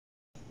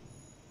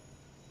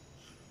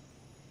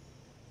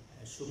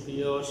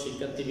সুপ্রিয়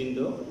শিক্ষার্থীবৃন্দ,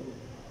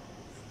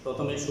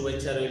 প্রথমে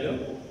শুভেচ্ছা রইল।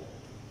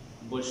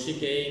 বৈশ্বিক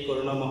এই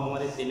করোনা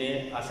মহামারীর দিনে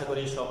আশা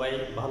করি সবাই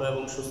ভালো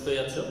এবং সুস্থই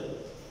আছো।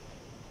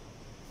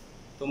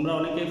 তোমরা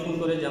অনেকেই ফোন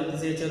করে জানতে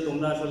চেয়েছো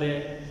তোমরা আসলে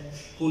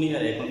কোন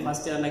ইয়ারে, এখন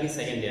ফার্স্ট ইয়ার নাকি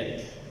সেকেন্ড ইয়ারে।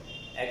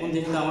 এখন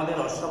যেহেতু আমাদের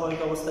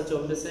অস্বাভাবিক অবস্থা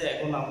চলতেছে,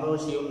 এখন আমরাও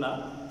শিওর না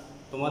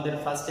তোমাদের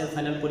ফার্স্ট ইয়ার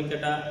ফাইনাল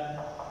পরীক্ষাটা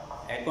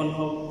এখন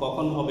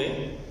কখন হবে।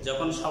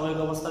 যখন স্বাভাবিক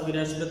অবস্থা ফিরে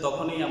আসবে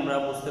তখনই আমরা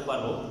বুঝতে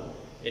পারবো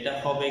এটা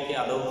হবে কি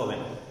আদৌ হবে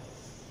না।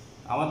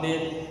 আমাদের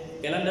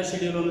ক্যালেন্ডার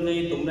শিডিউল অনুযায়ী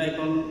তোমরা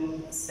এখন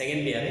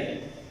সেকেন্ড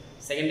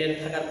ইয়ারে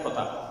থাকার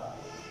কথা,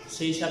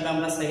 সেই হিসাবে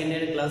আমরা সেকেন্ড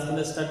ইয়ারের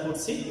ক্লাসগুলো স্টার্ট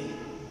করছি।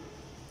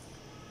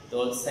 তো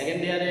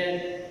সেকেন্ড ইয়ারে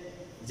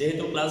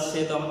যেহেতু ক্লাস,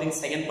 সেহেতু আমাদেরকে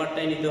সেকেন্ড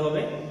পার্টটাই নিতে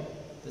হবে।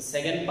 তো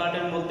সেকেন্ড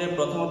পার্টের মধ্যে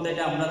প্রথম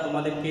অধ্যায়টা আমরা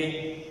তোমাদেরকে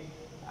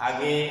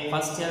আগে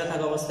ফার্স্ট ইয়ারে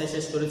থাকা অবস্থায়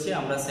শেষ করেছি,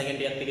 আমরা সেকেন্ড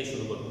ইয়ার থেকে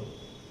শুরু করব।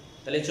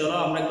 তাহলে চলো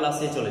আমরা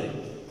ক্লাসে চলে যাই।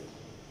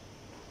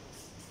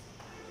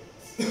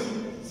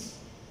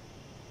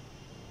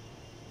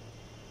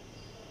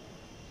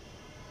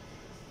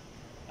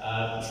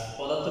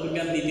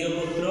 পদার্থবিজ্ঞান দ্বিতীয়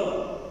পত্র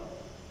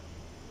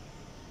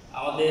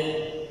আমাদের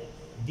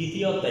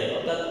দ্বিতীয় অধ্যায়,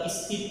 অর্থাৎ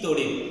স্থির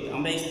তড়িৎ।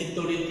 আমরা স্থির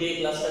তড়িৎ দিয়ে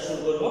ক্লাসটা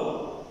শুরু করব।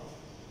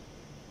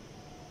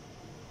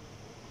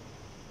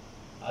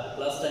 আর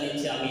ক্লাসটা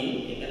নিচ্ছে আমি,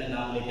 এখানে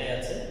নাম লেখাই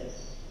আছে।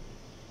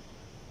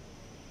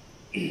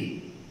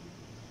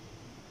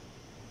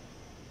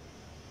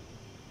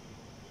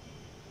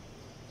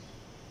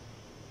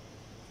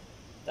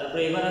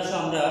 তারপরে এবার আসো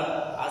আমরা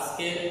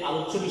আজকের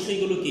আলোচ্য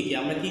বিষয়গুলো কি কি,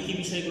 আমরা কি কি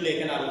বিষয়গুলো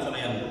এখানে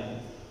আলোচনায় আনবো।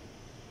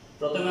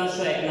 প্রথমে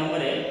আসো এক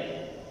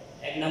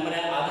নম্বরে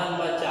আধান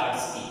বা চার্জ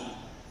কি,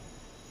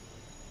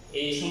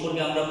 এই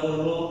সম্পর্কে আমরা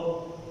পড়ব।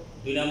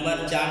 2 নম্বর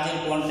চার্জের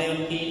কোয়ান্টাম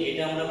কি,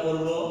 এটা আমরা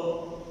পড়ব।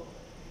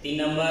 3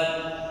 নম্বর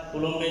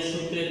কুলম্বের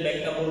সূত্রের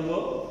ব্যাখ্যা পড়ব।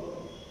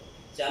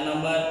 4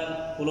 নম্বর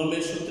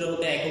কুলম্বের সূত্র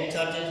হতে একক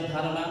চার্জের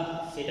ধারণা,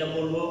 সেটা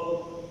পড়ব।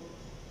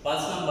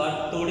 5 নম্বর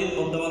তড়িৎ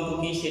মধ্যমাঙ্ক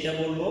কি, সেটা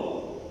পড়ব।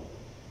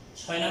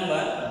 6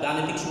 নম্বর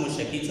গাণিতিক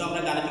সমস্যা, কিছু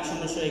আমরা গাণিতিক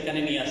সমস্যা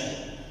এখানে নিয়ে আসবো।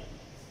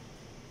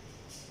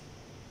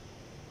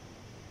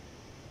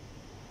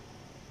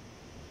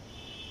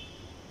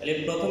 তাহলে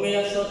প্রথমে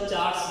আসো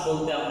চার্জ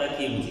বলতে আমরা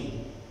কি বুঝি।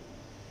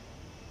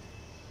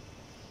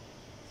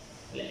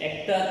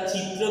 একটা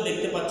চিত্র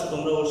দেখতে পাচ্ছ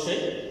তোমরা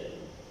অবশ্যই,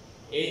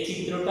 এই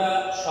চিত্রটা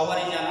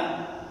সবারই জানা।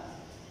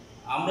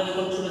 আমরা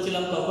যখন ছোট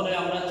ছিলাম তখনই,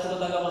 আমরা ছোট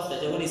থাকা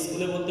অবস্থায় যখন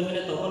স্কুলে ভর্তি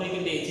হইলে তখনই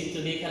কিন্তু এই চিত্র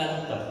দিয়ে খেলা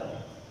করতাম।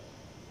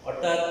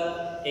 অর্থাৎ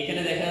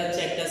এখানে দেখা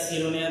যাচ্ছে একটা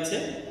চিরুনি আছে,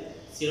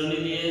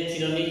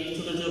 চিরুনি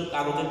ছোট ছোট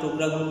কাগজের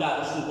টুকরাগুলোকে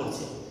আকর্ষণ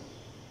করছে।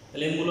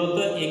 তাহলে মূলত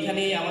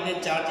এখানেই আমাদের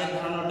চার্জের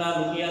ধারণাটা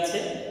লুকিয়ে আছে।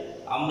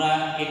 আমরা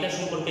এটা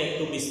সম্পর্কে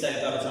একটু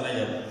বিস্তারিত আলোচনায়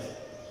যাব।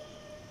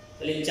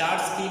 তাহলে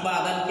চার্জ কি বা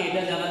আধান কি,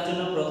 এটা জানার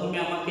জন্য প্রথমে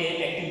আমাকে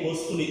একটি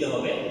বস্তু নিতে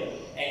হবে।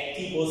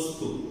 একটি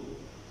বস্তু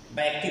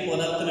বা একটি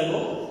পদার্থ নেব।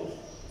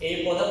 এই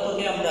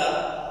পদার্থকে আমরা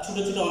ছোট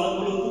ছোট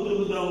অনেকগুলো ক্ষুদ্র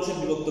ক্ষুদ্র অংশে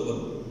বিভক্ত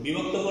করব।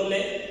 বিভক্ত করলে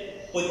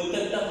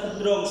প্রত্যেকটা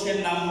ক্ষুদ্র অংশের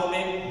নাম হবে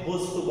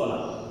বস্তু কণা।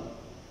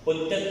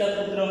 প্রত্যেকটা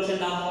ক্ষুদ্র অংশের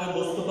নাম হবে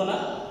বস্তু কণা।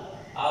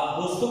 আর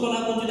বস্তু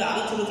কণাকে যদি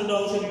আরো ছোট ছোট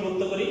অংশে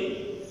বিভক্ত করি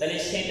তাহলে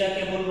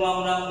সেটাকে বলবো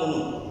আমরা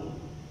অণু।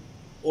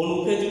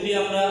 অণুকে যদি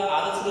আমরা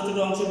আরো ছোট ছোট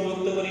অংশে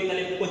বিভক্ত করি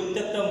তাহলে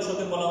প্রত্যেকটা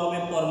অংশকে বলা হবে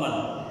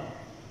পরমাণু।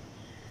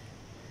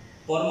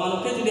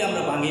 পরমাণুকে যদি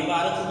আমরা ভাঙি বা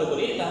আরো ছোট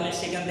করি তাহলে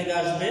সেখান থেকে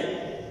আসবে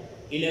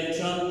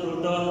ইলেকট্রন,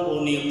 প্রোটন ও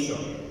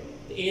নিউট্রন।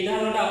 এই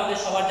ধারণাটা আমাদের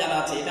সবার জানা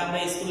আছে, এটা আমরা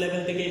স্কুল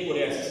লেভেল থেকেই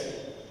পড়ে আসছি।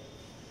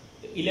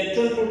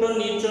 ইলেকট্রন, প্রোটন,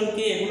 নিউট্রন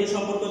কি, এগুলো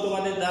সম্পর্কে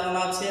তোমাদের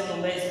ধারণা আছে,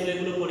 তোমরা স্কুলে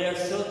এগুলো পড়ে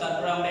আসছো।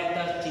 তারপর আমরা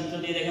একটা চিত্র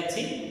দিয়ে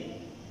দেখাচ্ছি।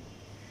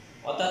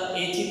 অর্থাৎ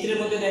এই চিত্রের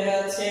মধ্যে দেখা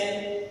যাচ্ছে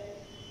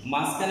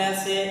মাঝখানে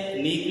আছে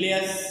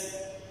নিউক্লিয়াস,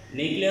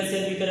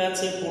 নিউক্লিয়াসের ভিতরে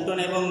আছে প্রোটন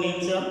এবং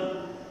নিউট্রন।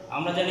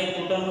 আমরা জানি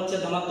প্রোটন হচ্ছে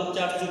ধনাত্মক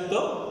চার্জযুক্ত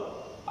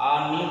আর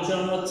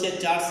নিউট্রন হচ্ছে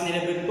চার্জ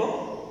নিরপেক্ষ।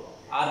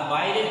 আর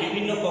বাইরে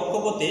বিভিন্ন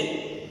কক্ষপথে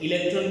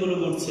ইলেকট্রনগুলো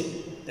ঘুরছে।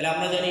 তাহলে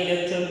আমরা জানি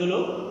ইলেকট্রনগুলো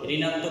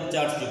ঋণাত্মক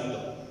চার্জযুক্ত।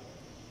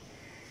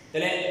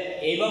 তাহলে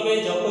এইভাবে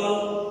যখন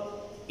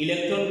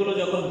ইলেকট্রনগুলো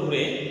যখন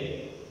ঘুরে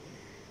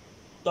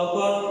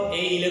তখন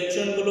এই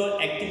ইলেকট্রনগুলো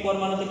একটি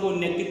পরমাণু থেকে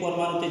অন্য একটি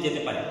পরমাণুতে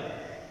যেতে পারে।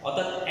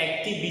 অর্থাৎ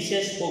একটি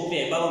বিশেষ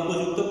প্রক্রিয়া বা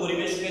উপযুক্ত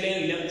পরিবেশ পেলে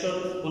ইলেকট্রন,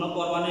 কোনো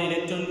পরমাণুর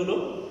ইলেকট্রনগুলো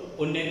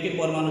অন্য একটি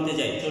পরমাণুতে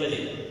চলে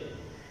যায়।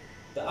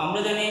 তো আমরা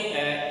জানি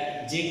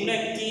যে কোনো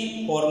একটি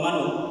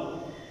পরমাণু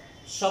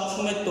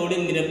সবসময়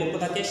তড়িৎ নিরপেক্ষ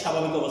থাকে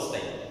স্বাভাবিক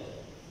অবস্থায়।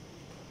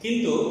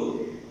 কিন্তু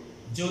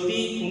যদি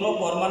কোনো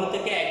পরমাণু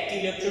থেকে একটি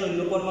ইলেকট্রন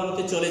অন্য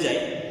পরমাণুতে চলে যায়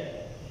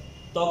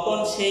তখন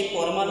সেই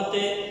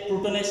পরমাণুতে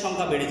প্রোটনের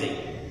সংখ্যা বেড়ে যায়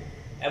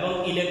এবং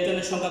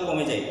ইলেকট্রনের সংখ্যা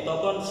কমে যায়।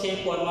 তখন সেই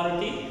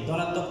পরমাণুটি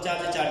ধনাত্মক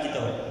চার্জে চার্জিত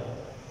হয়।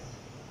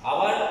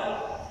 আবার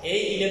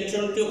এই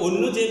ইলেকট্রনটি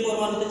অন্য যে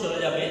পরমাণুতে চলে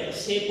যাবে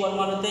সেই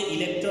পরমাণুতে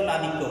ইলেকট্রন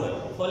আধিক্য হয়,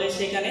 ফলে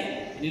সেখানে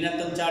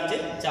ঋণাত্মক চার্জে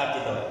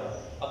চার্জিত হয়।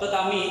 অর্থাৎ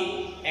আমি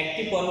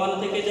একটি পরমাণু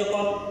থেকে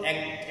যখন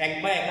এক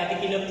বা একাধিক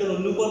ইলেকট্রন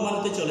অন্য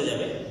পরমাণুতে চলে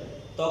যাবে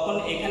তখন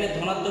এখানে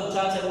ধনাত্মক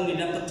চার্জ এবং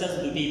ঋণাত্মক চার্জ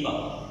দুটিই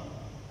পাবো।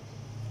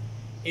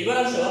 এবার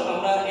আসো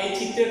আমরা এই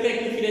চিত্রটা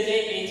একটু ফিরে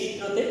যাই। এই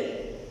চিত্রতে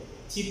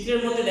চিত্রের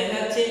মধ্যে দেখা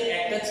যাচ্ছে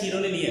একটা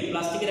চিরুনি নিয়ে,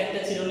 প্লাস্টিকের একটা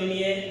চিরুনি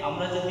নিয়ে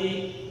আমরা যদি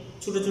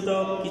ছোট ছোট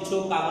কিছু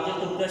কাগজের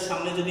টুকরার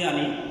সামনে যদি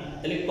আনি,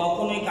 তাহলে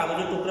কখনোই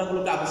কাগজের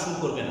টুকরাগুলোকে আকর্ষণ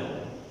করবে না।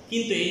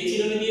 কিন্তু এই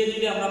চিরুনি দিয়ে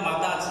যদি আমরা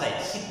মাথা আঁচড়াই,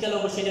 শীতকালে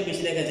অবশ্যই এটা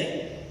বেশি দেখা যায়,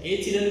 এই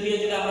চিরুনি দিয়ে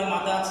যদি আমরা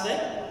মাথা আঁচড়াই,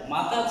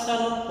 মাথা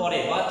আঁচড়ানোর পরে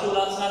বা চুল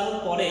আঁচড়ানোর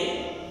পরে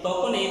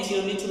তখন এই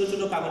চিরুনি ছোট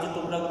ছোট কাগজের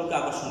টুকরাগুলোকে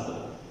আকর্ষণ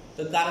করে।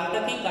 তো কারণটা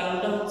কি?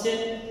 কারণটা হচ্ছে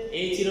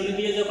এই চিরুনি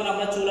দিয়ে যখন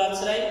আমরা চুল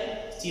আঁচড়াই,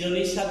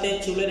 চিরুনির সাথে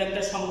চুলের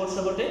একটা সংঘর্ষ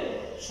ঘটে,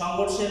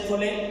 সংঘর্ষের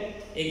ফলে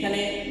এখানে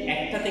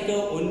একটা থেকে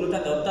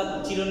অন্যটাতে, অর্থাৎ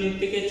চিরুনির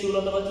থেকে চুল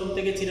অথবা চুল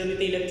থেকে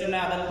চিরুনিতে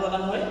ইলেকট্রনের আদান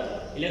প্রদান হয়।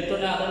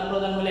 ইলেকট্রনের আদান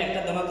প্রদান হলে একটা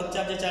ধনাত্মক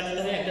চার্জে চার্জিত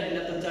হয়, একটা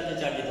ঋণাত্মক চার্জে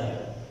চার্জিত হয়।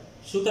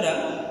 সুতরাং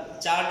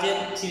চার্জের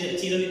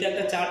চিরুনিতে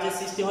একটা চার্জের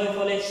সৃষ্টি হয়,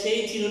 ফলে সেই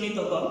চিরুনি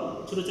তখন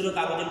ছোট ছোট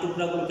কাগজের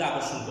টুকরাগুলোকে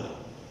আকর্ষণ করে।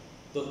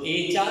 তো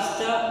এই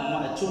চার্জটা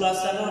চুল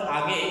আঁচড়ানোর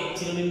আগে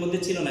চিরুনির মধ্যে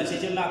ছিল না, সেই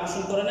জন্য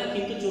আকর্ষণ করে না,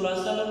 কিন্তু চুল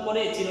আঁচড়ানোর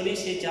পরে চিরুনি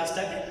সেই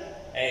চার্জটাকে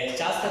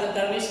চার্জ থাকার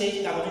কারণে সেই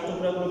কাগজের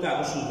টুকরাগুলোকে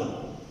আকর্ষণ করে।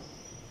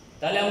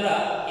 তাহলে আমরা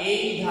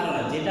এই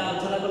ধারণা যেটা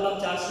আলোচনা করলাম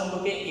চার্জ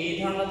সম্পর্কে, এই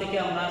ধারণা থেকে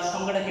আমরা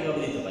সংজ্ঞাটা কিভাবে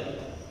দিতে পারি?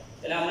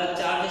 তাহলে আমরা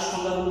চার্জের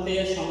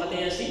সংজ্ঞাতে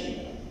আসি।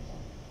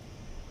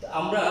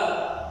 আমরা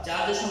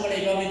চার্জের সংজ্ঞাটা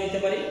এইভাবে দিতে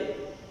পারি,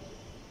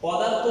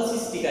 পদার্থ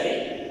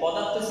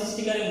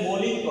সৃষ্টিকারী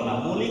মৌলিক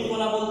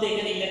কণা বলতে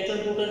এখানে ইলেকট্রন,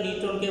 প্রোটন,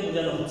 নিউট্রনকে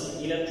বোঝানো হচ্ছে।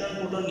 ইলেকট্রন,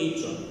 প্রোটন,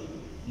 নিউট্রন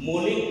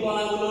মৌলিক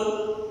কণাগুলোর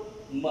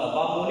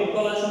বা মৌলিক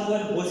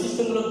কণাসমূহের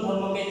বৈশিষ্ট্যমূলক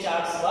ধর্মকে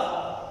চার্জ বা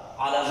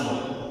আদান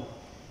বলে।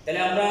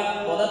 তাহলে আমরা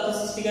পদার্থ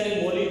সৃষ্টিকারী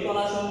মৌলিক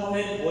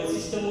কণাসমূহের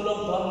বৈশিষ্ট্যমূলক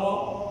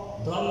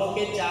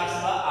ধর্মকে চার্জ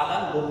বা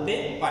আদান বলতে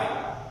পারি।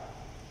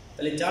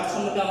 তাহলে চার্জ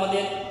সম্পর্কে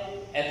আমাদের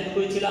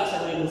এতটুকুই ছিল, আশা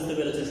করি বুঝতে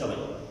পেরেছে সবাই।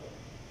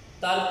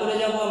 তারপরে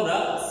যাব আমরা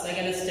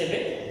সেকেন্ড স্টেপে,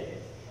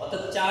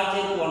 অর্থাৎ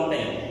চার্জের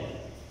কোয়ান্টাইল।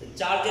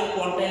 চার্জের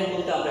কোয়ান্টাইল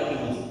বলতে আমরা কি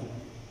বুঝি?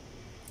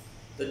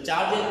 তো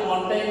চার্জের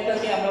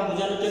কোয়ান্টাইলটাকে আমরা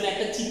বোঝানোর জন্য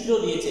একটা চিত্র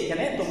দিয়েছি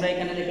এখানে, তোমরা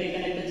এখানে দেখো,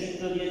 এখানে একটা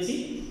চিত্র দিয়েছি।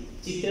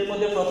 চিত্রের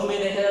মধ্যে প্রথমে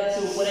দেখা যাচ্ছে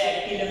উপরে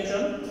একটি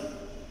ইলেকট্রন,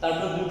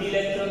 তারপর দুটি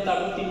ইলেকট্রন,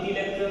 তারপর তিনটি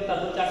ইলেকট্রন,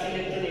 তারপর চারটি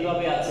ইলেকট্রন,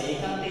 এভাবে আছে।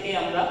 এখান থেকে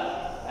আমরা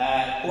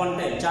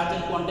কোয়ান্টাইল,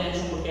 চার্জের কোয়ান্টাইল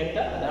সম্পর্কে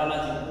একটা ধারণা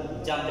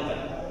জানতে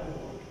পারি।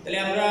 তাহলে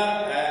আমরা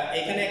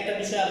এখানে একটা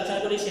বিষয় আলোচনা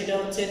করি, সেটা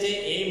হচ্ছে যে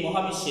এই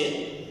মহাবিশ্বের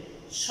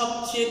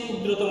সবচেয়ে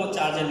ক্ষুদ্রতম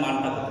চার্জের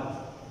মানটা কত,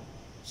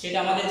 সেটা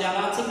আমাদের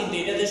জানা আছে, কিন্তু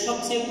এটা যে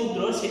সবচেয়ে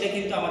ক্ষুদ্র সেটা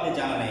কিন্তু আমাদের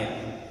জানা নেই।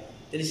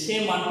 তাহলে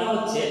সেই মানটা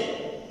হচ্ছে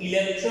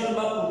ইলেকট্রন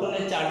বা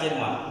প্রোটনের চার্জের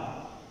মান।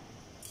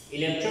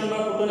 ইলেকট্রন বা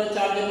প্রোটনের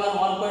চার্জের মান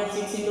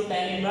 1.6 ×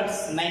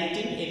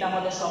 10⁻19, এটা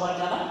আমাদের সবার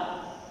জানা।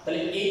 তাহলে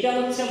এইটা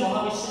হচ্ছে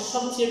মহাবিশ্বের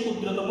সবচেয়ে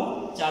ক্ষুদ্রতম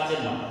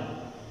চার্জের মান।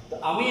 তো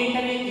আমি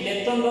এখানে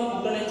ইলেকট্রন বা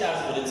প্রোটনের চার্জ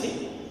বলেছি,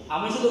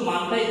 আমি শুধু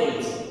মানটাই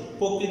বলেছি,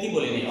 প্রকৃতি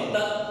বলিনি।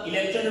 অর্থাৎ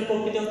ইলেকট্রনের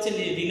প্রকৃতি হচ্ছে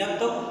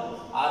ঋণাত্মক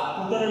আর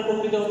প্রোটনের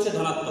প্রকৃতি হচ্ছে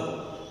ধনাত্মক।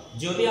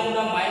 যদি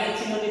আমরা মাইনাস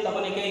চিহ্ন দিই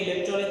তখন এখানে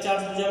ইলেকট্রনের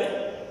চার্জ বোঝাবে,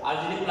 আর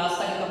যদি প্লাস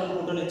থাকে তখন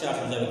প্রোটনের চার্জ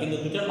বোঝাবে, কিন্তু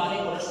দুটোর মানে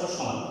পরস্পর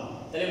সমান।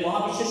 তাহলে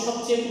মহাবিশ্বের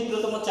সবচেয়ে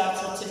ক্ষুদ্রতম চার্জ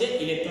হচ্ছে যে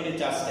ইলেকট্রনের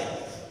চার্জটাই।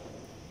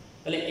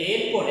 তাহলে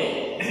এরপরে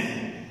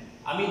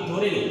আমি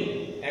ধরে নিই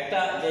একটা,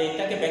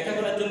 এটাকে ব্যাখ্যা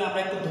করার জন্য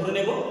আমরা একটু ধরে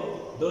নেব।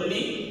 ধরে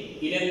নিই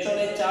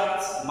ইলেকট্রনের চার্জ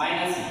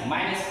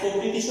মাইনাস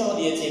প্রকৃতি সহ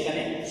দিয়েছে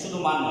এখানে, শুধু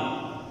মান নয়।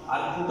 আর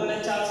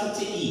প্রোটনের চার্জ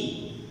হচ্ছে ই।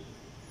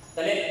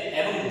 তাহলে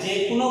এবং যে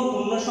কোনো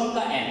পূর্ণ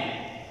সংখ্যা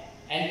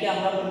n কে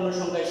আমরা পূর্ণ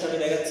সংখ্যা হিসেবে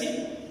দেখাচ্ছি।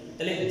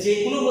 তাহলে যে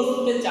কোনো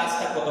বস্তুতে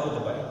চার্জটা কত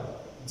হতে পারে?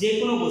 যে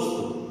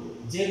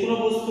কোনো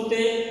বস্তুতে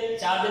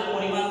চার্জের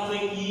পরিমাণ হবে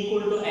q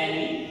 = n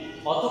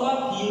অথবা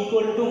q =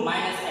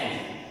 -n।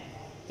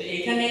 তো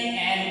এখানে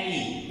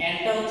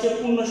nটা হচ্ছে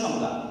পূর্ণ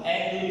সংখ্যা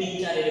 1 2 3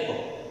 4 এরকম,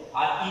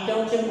 আর এটা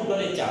হচ্ছে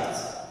প্রোটনের চার্জ।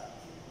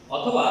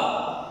 অথবা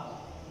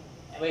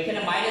এখানে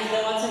মাইনাস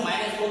দেওয়া আছে,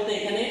 মাইনাস বলতে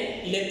এখানে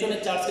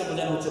ইলেকট্রনের চার্জকে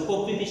বোঝানো হচ্ছে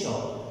প্রকৃতি সহ,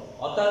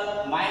 অর্থাৎ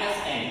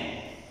 -n।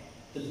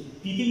 তো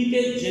পৃথিবীতে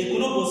যে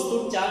কোনো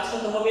বস্তুর চার্জ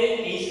হতে হবে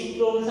এই সূত্র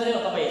অনুসারে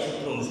অথবা এই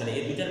সূত্র অনুসারে,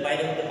 এই দুটার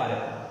বাইরে হতে পারে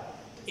না।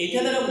 এটা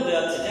দ্বারা বোঝা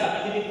যাচ্ছে যে আমি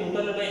যদি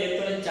প্রোটনের বা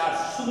ইলেকট্রনের চার্জ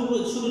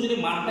শুধু যদি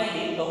মানটাই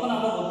নিই, তখন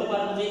আমরা বলতে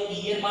পারবো যে ই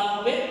এর মান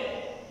হবে,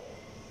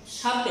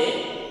 সাথে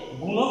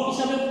গুণক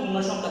হিসাবে পূর্ণ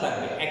সংখ্যা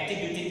থাকবে, 1টি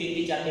 2টি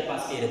 3টি 4টি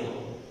 5টি এরকম।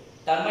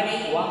 তার মানে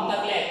 1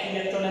 থাকলে 1টি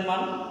ইলেকট্রনের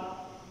মান,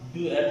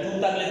 2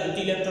 থাকলে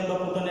 2টি ইলেকট্রন বা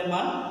প্রোটনের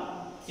মান,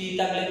 3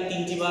 থাকলে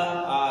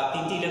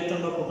 3টি ইলেকট্রন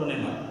বা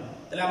প্রোটনের মান।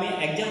 তাহলে আমি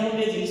एग्जांपल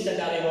দিয়ে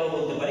জিনিসটাকে আরেকবার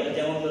বলতে পারি।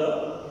 যেমন ধরো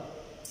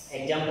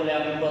एग्जांपले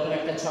আমি প্রথমে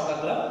একটা ছক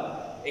আঁকলাম,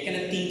 এখানে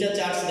তিনটা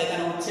চার্জ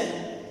দেখানো হচ্ছে।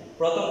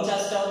 প্রথম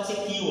চার্জটা হচ্ছে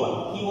q1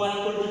 =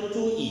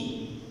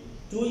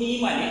 2e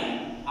মানে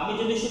আমি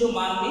যদি শুধু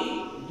মান নিই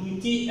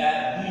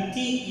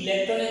দুইটি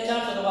ইলেকট্রনের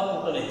চার্জ অথবা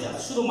প্রোটনের চার্জ,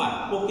 শুধু মান,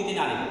 প্রকৃতি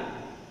না নিলে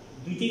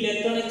দুইটি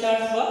ইলেকট্রনের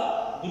চার্জ বা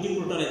দুটি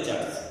প্রোটনের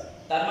চার্জ।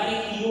 তার মানে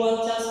q1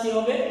 চার্জটি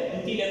হবে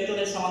দুটি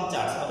ইলেকট্রনের সমান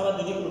চার্জ অথবা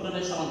দুটি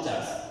প্রোটনের সমান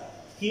চার্জ।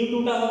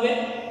 q2টা হবে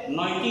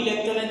 9টি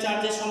ইলেকট্রনের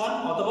চার্জের সমান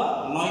অথবা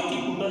 9টি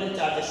প্রোটনের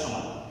চার্জের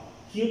সমান।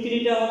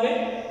 q3টা হবে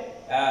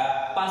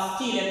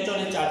 5টি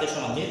ইলেকট্রনের চার্জের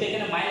সমান। যেহেতু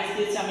এখানে মাইনাস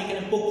দিয়েছে, আমি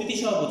এখানে প্রকৃতি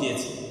সহ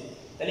বুঝিয়েছি,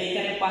 তাহলে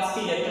এখানে 5টি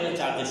ইলেকট্রনের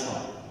চার্জের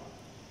সমান।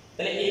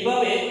 তাহলে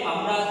এইভাবে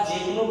আমরা যে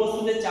কোনো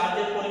বস্তুতে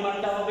চার্জের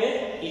পরিমাণটা হবে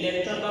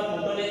ইলেকট্রন বা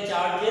প্রোটনের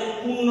চার্জ চার্জের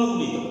পূর্ণ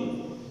গুণিতক,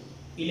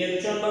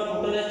 ইলেকট্রন বা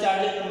প্রোটনের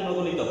চার্জের পূর্ণ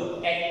গুণিতক,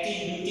 একটি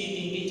দুটি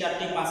তিনটি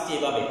চারটি পাঁচটি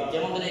এভাবে।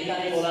 যেমন ধরো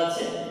এখানে বলা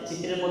আছে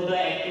চিত্রের মধ্যে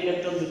একটি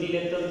ইলেকট্রন দুটি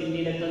ইলেকট্রন তিনটি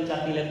ইলেকট্রন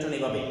চারটি ইলেকট্রন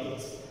এভাবে।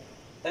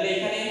 তাহলে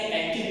এখানে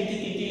একটি দুটি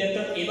তিনটি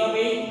ইলেকট্রন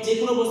এভাবে যে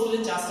কোনো বস্তুতে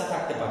চার্জটা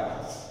থাকতে পারে।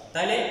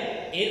 তাহলে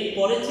এর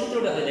পরের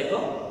চিত্রটাতে দেখো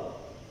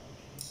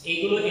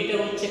এইগুলো, এটা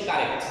হচ্ছে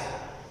কারেক্ট।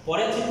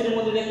 পরের চিত্রের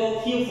মধ্যে দেখো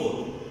Q4,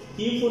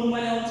 Q4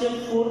 মানে হচ্ছে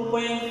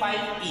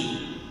 4.5 E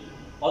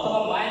অথবা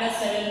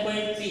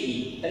 -7.3 E।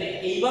 তাহলে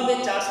এইভাবে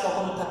চার্জ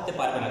কখনো থাকতে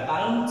পারবে না,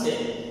 কারণ হচ্ছে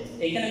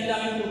এখানে যদি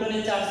আমি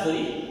প্রোটনের চার্জ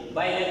ধরি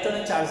বা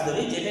ইলেকট্রনের চার্জ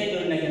ধরি, যেটাই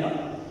ধরি না কেন,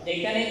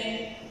 এখানে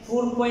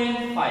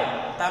 4.5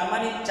 তার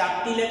মানে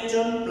 4টি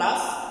ইলেকট্রন প্লাস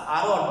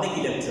আরো অর্ধেক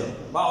ইলেকট্রন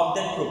বা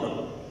অর্ধেক প্রোটন।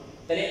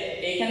 তাহলে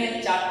এখানে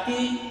 4টি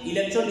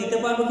ইলেকট্রন নিতে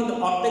পারবো কিন্তু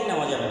অর্ধেক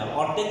নেওয়া যাবে না,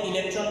 অর্ধেক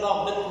ইলেকট্রন বা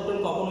অর্ধেক প্রোটন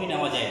কখনোই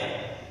নেওয়া যায় না,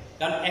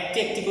 কারণ একটি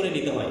একটি করে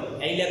নিতে হয়।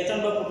 এই ইলেকট্রন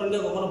বা প্রোটনকে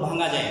কখনো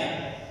ভাঙা যায় না,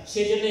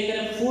 সেই জন্য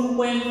এখানে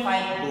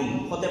 4.5 গুণ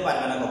হতে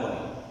পারবে না কখনো,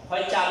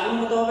 হয় 4 গুণ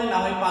হতে হবে, না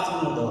হয় 5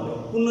 গুণ হতে হবে,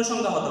 পূর্ণ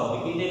সংখ্যা হতে হবে,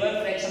 কিন্তু এবার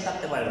ফ্র্যাকশন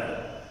থাকতে পারবে না।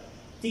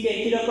 ঠিক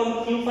একই রকম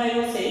Q5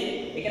 হচ্ছে,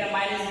 এখানে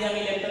মাইনাস দিয়ে আমি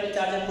ইলেকট্রনের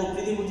চার্জের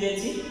প্রকৃতি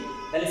বুঝিয়েছি।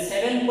 তাহলে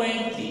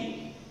 7.3,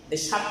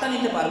 7টা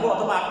নিতে পারবো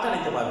অথবা 8টা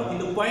নিতে পারবো,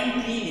 কিন্তু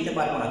 0.3 নিতে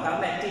পারবো না, কারণ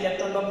একটি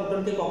ইলেকট্রন বা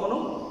প্রোটনকে কখনো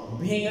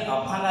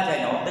ভাঙা যায়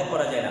না, অর্ধেক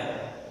করা যায় না,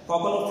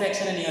 কখনো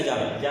ফ্র্যাকশনে নিয়ে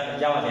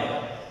যাওয়া যায় না।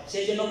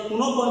 সেই জন্য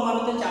কোনো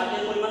পরমাণুতে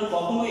চার্জের পরিমাণ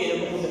কখনোই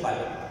এরকম হতে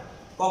পারে,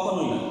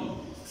 কখনোই না।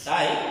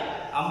 তাই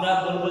আমরা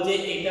বলবো যে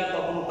এটা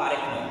কখনো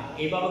কারেক্ট নয়,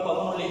 এইভাবে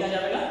কখনো লেখা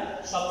যাবে না,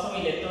 সবসময়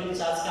ইলেকট্রন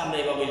চার্জকে আমরা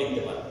এইভাবে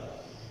লিখতে পারি।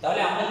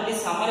 তাহলে আমরা যদি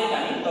সামারি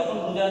জানি তখন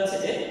বোঝা যাচ্ছে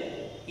যে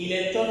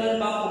ইলেকট্রনের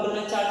বা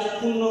প্রোটনের চার্জের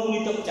পূর্ণ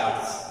গুণিতক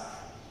চার্জ,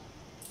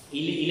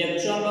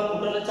 ইলেকট্রন বা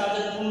প্রোটনের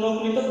চার্জের পূর্ণ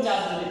গুণিতক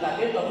চার্জ যদি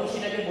থাকে তখন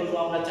সেটাকে বলবো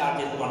আমরা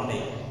চার্জের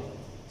কোয়ান্টাইল,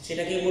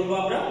 সেটাকে বলবো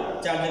আমরা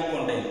চার্জের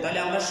কোয়ান্টাইল। তাহলে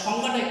আমরা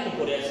সংজ্ঞাটা একটু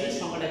পড়ে আসি,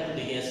 সংজ্ঞাটা একটু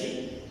দেখে আসি,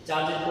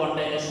 চার্জের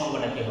কোয়ান্টাইলের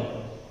সংজ্ঞাটা কি হবে।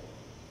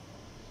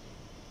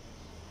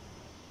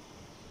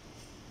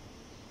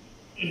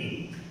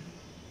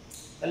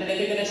 তাহলে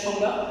দেখে এখানে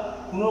সংজ্ঞা,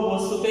 কোনো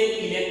বস্তুতে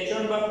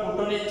ইলেকট্রন বা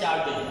প্রোটনের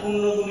চার্জের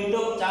পূর্ণ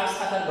গুণিতক চার্জ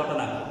থাকার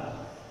ঘটনাকে,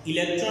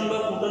 ইলেকট্রন বা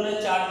প্রোটনের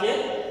চার্জের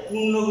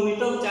পূর্ণ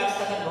গুণিতক চার্জ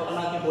থাকার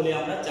ঘটনাকে বলে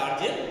আমরা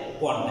চার্জের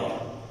কোয়ান্টাইল।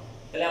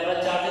 তাহলে আমরা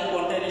চার্জের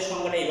কোয়ান্টাইলের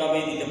সংজ্ঞাটা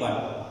এইভাবেই দিতে পারি।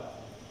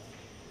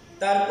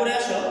 তারপরে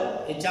আসো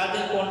এই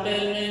চার্জের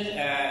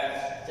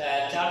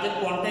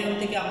কোয়ান্টাইল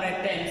থেকে আমরা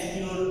একটা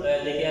এমসিকিউ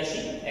দেখে আসি।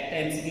 একটা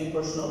এমসিকিউ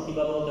প্রশ্ন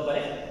কিভাবে হতে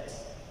পারে,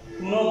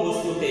 কোনো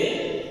বস্তুতে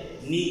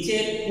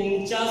নিচের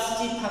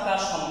 50টি থাকা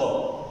সম্ভব,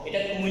 এটা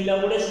কুমিল্লা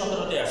বোর্ডের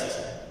 17তে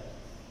আসছে।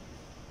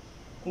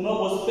 কোনো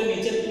বস্তুতে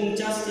নিচের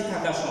 50টি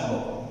থাকা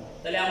সম্ভব,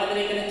 তাহলে আমাদের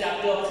এখানে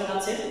 4টি অপশন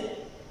আছে।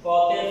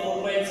 কতে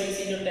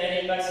 4.6 ×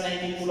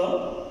 10⁻90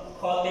 কুলম্ব,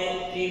 খতে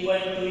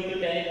 3.2 ×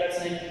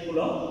 10⁻90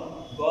 কুলম্ব,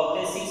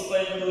 গতে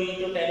 6.2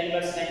 ×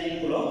 10⁻90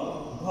 কুলম্ব,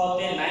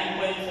 ঘতে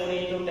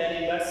 9.4 ×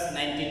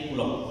 10⁻90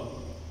 কুলম্ব।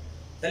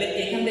 তাহলে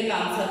এখান থেকে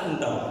आंसर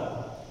কোনটা হবে?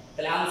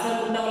 তাহলে आंसर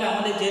কোনটা হলে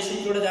আমাদের যে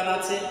সূত্রটা জানা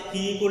আছে P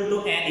 =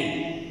 NE,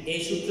 এই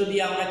সূত্র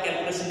দিয়ে আমরা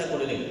ক্যালকুলেশনটা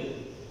করে দেব।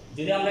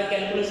 যদি আমরা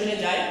ক্যালকুলেশনে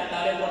যাই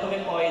তাহলে প্রথমে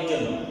ক এর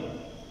জন্য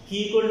P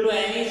 =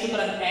 NE,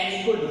 সুতরাং N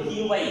 =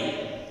 Q/E,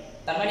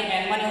 তার মানে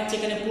n মানে হচ্ছে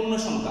এখানে পূর্ণ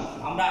সংখ্যা,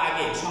 আমরা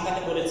আগে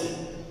সংখ্যাতে বলেছি।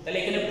 তাহলে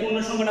এখানে পূর্ণ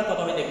সংখ্যাটা কত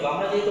হবে দেখব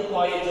আমরা, যেহেতু ক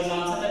এর জন্য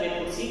आंसरটা বের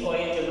করছি, ক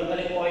এর জন্য,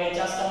 তাহলে ক এর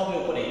চার্জটা হবে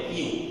উপরে Q,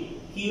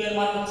 Q এর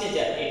মান হচ্ছে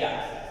এটা।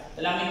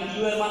 তাহলে আমি Q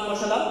এর মান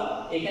বসালাম,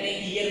 এখানে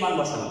E এর মান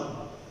বসালাম,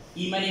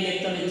 E মানে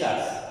ইলেকট্রনের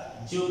চার্জ।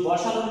 যে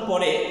বসানোর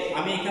পরে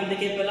আমি এখান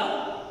থেকে পেলাম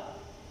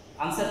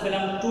आंसर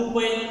পেলাম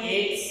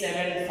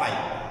 2.875,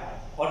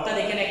 অর্থাৎ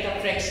এখানে একটা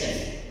ফ্র্যাকশন,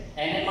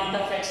 n এর মানটা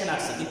ফ্র্যাকশন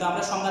আসছে, কিন্তু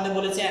আমরা সংজ্ঞাতে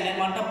বলেছি n এর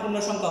মানটা পূর্ণ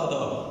সংখ্যা হতে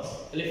হবে।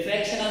 তাহলে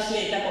ফ্র্যাকশন আসলে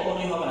এটা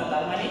কখনোই হবে না,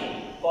 তার মানে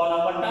ক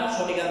নাম্বারটা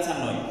সঠিক आंसर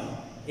নয়।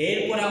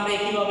 এরপরে আমরা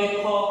কিভাবে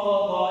খ খ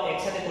গ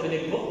একসাথে করে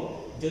দেখব।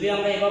 যদি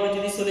আমরা এভাবে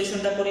যদি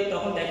সলিউশনটা করি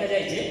তখন দেখা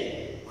যায় যে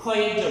খ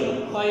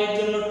এর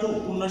জন্য 2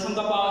 পূর্ণ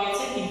সংখ্যা পাওয়া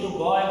গেছে, কিন্তু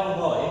গ এবং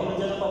ঘ এগুলোর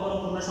জন্য কখনো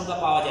পূর্ণ সংখ্যা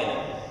পাওয়া যায় না।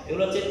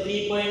 এগুলো হচ্ছে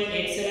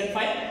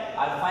 3.875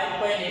 আর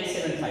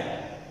 5.875।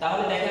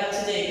 তাহলে দেখা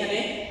যাচ্ছে যে এখানে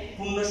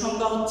পূর্ণ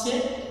সংখ্যা হচ্ছে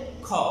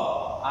খ,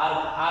 আর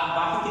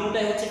বাকি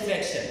তিনটাই হচ্ছে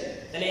ফ্র্যাকশন।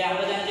 তাহলে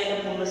আমরা জানি যে এটা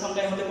পূর্ণ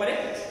সংখ্যা হতে পারে।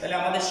 তাহলে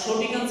আমাদের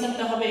সঠিক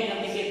आंसरটা হবে এখান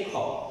থেকে খ,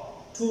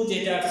 2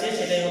 যেটা আছে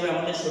সেটাই হবে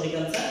আমাদের সঠিক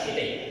आंसर,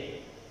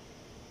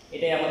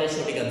 এটাই আমাদের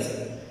সঠিক आंसर।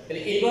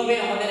 তাহলে এইভাবে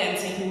আমাদের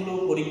এমসিকিউ গুলো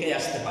পরীক্ষায়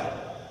আসতে পারে।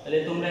 তাহলে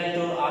তোমরা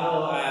একটু আরো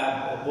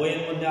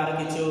বইয়ের মধ্যে আরো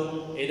কিছু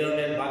এই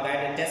ধরনের বা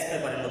গাইডেড টেস্ট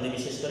পেপারের মধ্যে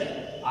বিশেষ করে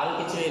আরো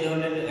কিছু এই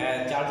ধরনের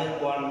চার্জের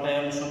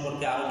কোয়ান্টাম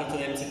সম্পর্কে আরো কিছু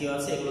এমসিকিউ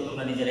আছে, এগুলো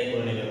তোমরা নিজেরাই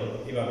করে নেবে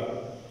এভাবে।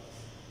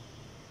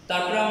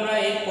 তারপরে আমরা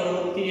এই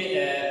পরবর্তী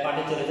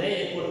পার্টে চলে যাই।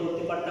 এই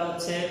পরবর্তী পার্টটা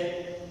হচ্ছে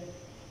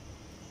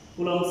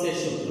কুলম্বসের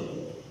সূত্র,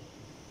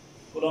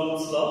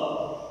 কুলম্বস ল,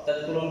 তার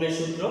কুলম্বের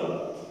সূত্র।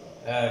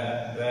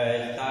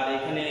 তার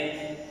এখানে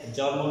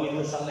জন্ম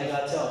মৃত্যু সাল লেখা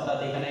আছে, অর্থাৎ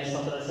এখানে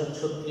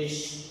 1736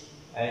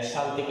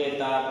 সাল থেকে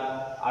তার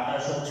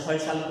 1806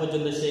 সাল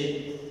পর্যন্ত সে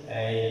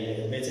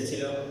বেঁচে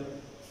ছিল,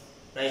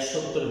 প্রায়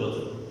 70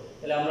 বছর।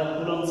 তাহলে আমরা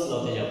কুলম্বস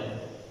লতে যাব।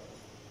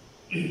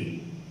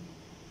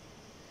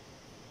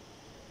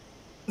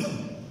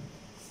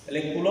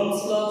 তাহলে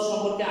কুলম্বস ল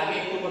সম্পর্কে আগে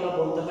একটু কথা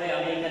বলতে হয়।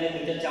 আমি এখানে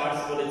দুইটা চার্জ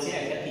বলেছি,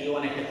 একটা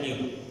Q1 একটা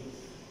Q2।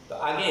 তো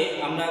আগে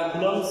আমরা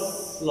কুলম্বস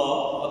ল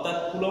অর্থাৎ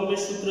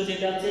কুলম্বের সূত্র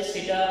যেটা আছে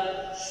সেটা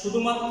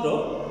শুধুমাত্র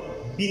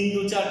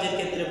বিন্দু চার্জের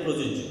ক্ষেত্রে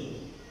প্রযোজ্য।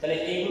 তাহলে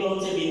এইগুলো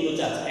হচ্ছে বিন্দু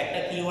চার্জ, একটা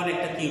Q1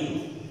 একটা Q2।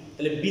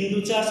 তাহলে বিন্দু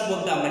চার্জ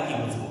বলতে আমরা কি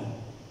বুঝবো?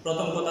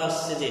 প্রথম কথা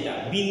আসছে যেটা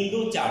বিন্দু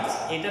চার্জ,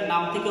 এটার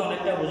নাম থেকে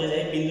অনেকটা বোঝা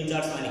যায় বিন্দু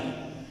চার্জ মানে কি।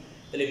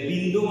 তাহলে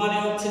বিন্দু মানে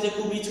হচ্ছে যে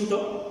খুবই ছোট,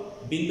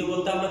 বিন্দু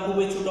বলতে আমরা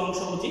খুবই ছোট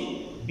অংশ বুঝি।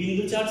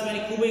 বিন্দু চার্জ মানে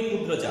খুবই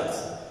ক্ষুদ্র চার্জ।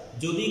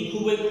 যদি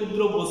খুবই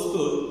ক্ষুদ্র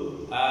বস্তুর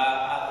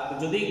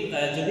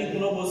যদি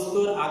কোনো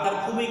বস্তুর আকার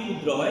খুবই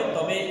ক্ষুদ্র হয়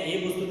তবে এই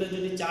বস্তুতে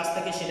যদি চার্জ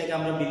থাকে সেটাকে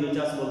আমরা বিন্দু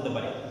চার্জ বলতে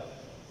পারি।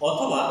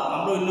 অথবা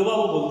আমরা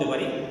অন্যভাবে বলতে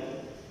পারি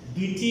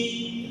দুইটি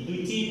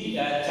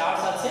চার্জ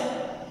আছে,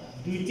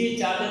 দুইটি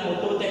চার্জের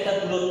মধ্যবর্তী একটা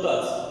দূরত্ব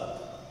আছে,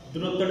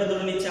 দূরত্বটা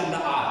ধরে নিচ্ছি আমরা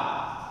r।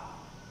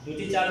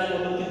 দুইটি চার্জের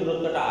মধ্যবর্তী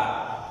দূরত্বটা r।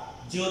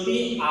 যদি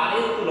r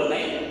এর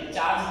তুলনায়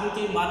চার্জ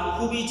দুটির মান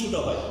খুবই ছোট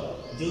হয়,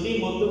 যদি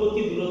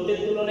মধ্যবর্তী দূরত্বের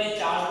তুলনায়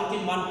চার্জ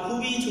দুটির মান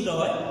খুবই ছোট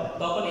হয়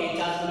তখন এই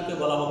চার্জগুলোকে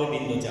বলা হবে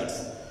বিন্দু চার্জ।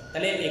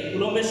 তাহলে এই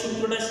কুলম্বের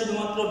সূত্রটা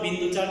শুধুমাত্র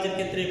বিন্দু চার্জের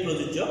ক্ষেত্রে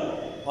প্রযোজ্য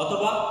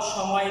অথবা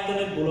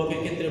সমায়তনের গোলকের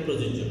ক্ষেত্রে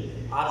প্রযোজ্য,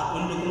 আর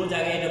অন্য কোনো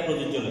জায়গায় এটা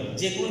প্রযোজ্য নয়।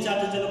 যে কোনো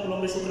চার্জের জন্য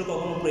কুলম্বের সূত্র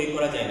কখনো প্রয়োগ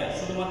করা যায় না,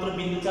 শুধুমাত্র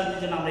বিন্দু চার্জের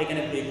জন্য আমরা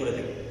এখানে প্রয়োগ করে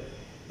থাকি।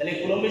 তাহলে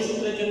কুলম্বের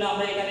সূত্রের জন্য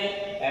আমরা এখানে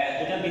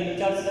দুটা বিন্দু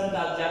চার্জ দিলাম,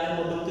 যাদের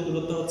মধ্যবর্তী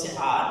দূরত্ব হচ্ছে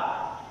r।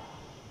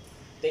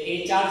 তো এই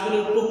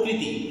চার্জগুলোর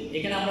প্রকৃতি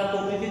এখানে আমরা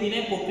প্রকৃতি দিলে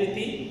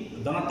প্রকৃতি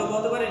ধনাত্মক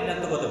হতে পারে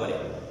ঋণাত্মক হতে পারে।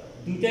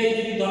 দুইটাই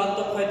যদি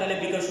ধনাত্মক হয় তাহলে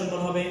বিকর্ষণ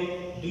বল হবে,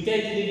 দুইটাই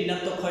যদি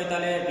ঋণাত্মক হয়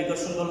তাহলে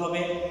বিকর্ষণ বল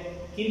হবে,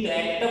 কিন্তু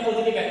একটা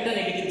পজিটিভ একটা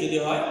নেগেটিভ যদি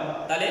হয়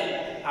তাহলে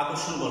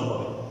আকর্ষণ বল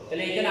হবে।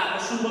 তাহলে এখানে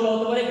আকর্ষণ বল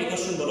হতে পারে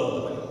বিকর্ষণ বল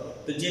হতে পারে।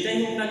 তো যেটাই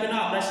হোক না কেন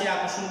আমরা সেই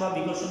আকর্ষণ বা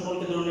বিকর্ষণ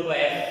বলকে ধরে নেব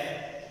F।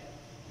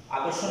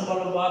 আকর্ষণ বল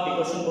বা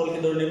বিকর্ষণ বলকে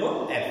ধরে নেব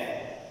F।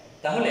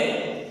 তাহলে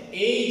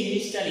এই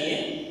জিনিসটা নিয়ে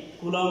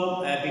কুলম্ব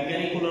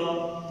বিজ্ঞানী কুলম্ব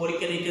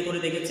পরীক্ষা নিরীক্ষা করে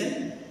দেখেছেন।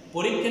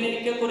 পরীক্ষা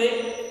নিরীক্ষা করে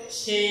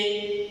সে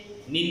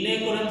নির্ণয়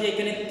করেন যে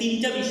এখানে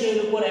তিনটা বিষয়ের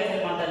উপর F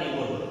এর মানটা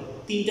নির্ভর করে।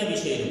 তিনটা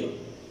বিষয়ের উপর।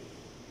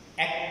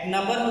 এক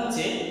নাম্বার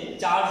হচ্ছে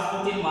চার্জ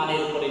দুটির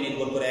মানের উপরে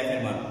নির্ভর করে F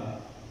এর মান।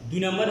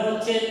 দুই নাম্বার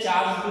হচ্ছে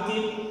চার্জ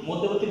দুটির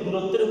মধ্যবর্তী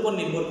দূরত্বের উপর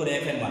নির্ভর করে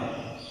F এর মান।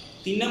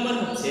 তিন নাম্বার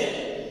হচ্ছে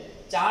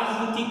চার্জ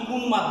দুটি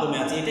কোন মাধ্যমে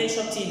আছে, এটাই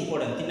সবচেয়ে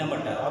ইম্পর্টেন্ট। তিন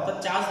নাম্বারটা অর্থাৎ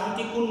চার্জ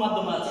দুটি কোন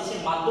মাধ্যমে আছে সেই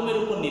মাধ্যমের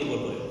উপর নির্ভর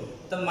করে,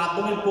 অর্থাৎ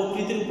মাধ্যমের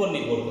প্রকৃতির উপর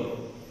নির্ভর করে।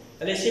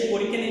 তাহলে সে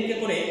পরীক্ষা নিরীক্ষা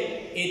করে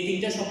এই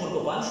তিনটা সম্পর্ক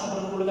পান।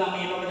 সম্পর্কগুলোকে আমি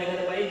এভাবে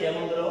দেখাতে পারি,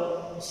 যেমন ধরো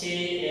সে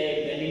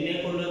নির্ণয়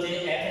করলো যে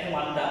F এর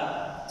মানটা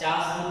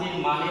চার্জ দুটির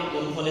মানের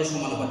গুণফলের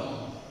সমানুপাতিক।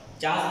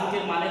 চার্জ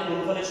দুটির মানের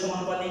গুণফলের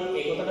সমানুপাতিক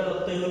এই কথাটার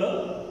অর্থই হলো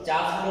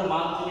চার্জগুলোর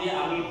মান যদি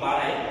আমি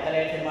বাড়াই তাহলে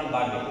F এর মান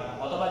বাড়বে,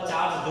 অথবা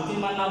চার্জ দুটির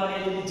মান না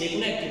বাড়িয়ে যদি যে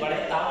কোনো একটি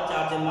বাড়াই তাও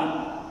চার্জের মান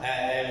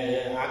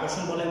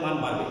আকর্ষণ বলের মান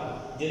বাড়বে।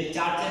 যদি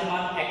চার্জের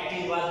মান একটি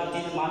বা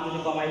দুটির মান যদি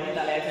কমাই দিই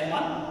তাহলে F এর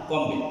মান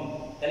কমবে।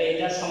 তাহলে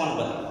এটা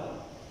সমানুপাতিক।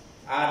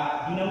 আর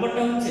দুই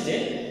নম্বরটা হচ্ছে যে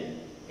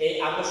এই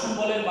আকর্ষণ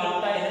বলের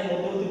মানটা এদের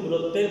মধ্যবর্তী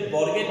দূরত্বের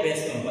বর্গের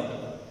ব্যস্ত অনুপাতিক।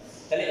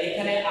 তাহলে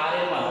এখানে r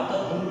এর মান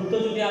অর্থাৎ দূরত্ব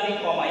যদি আমি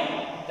কমাই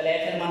তাহলে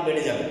F এর মান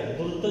বেড়ে যাবে,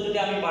 দূরত্ব যদি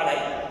আমি বাড়াই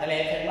তাহলে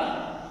F এর মান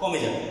কমে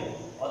যাবে।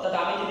 অর্থাৎ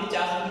আমি যদি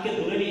চার্জ দুটিকে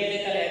দূরে নিয়ে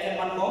যাই তাহলে F এর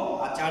মান কম,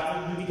 আর চার্জ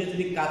দুটিকে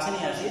যদি কাছে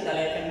নিয়ে আসি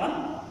তাহলে F এর মান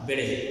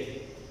বেড়ে যাবে।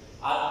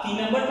 আর তিন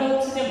নম্বরটা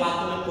হচ্ছে যে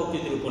মাধ্যমের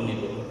প্রকৃতির উপর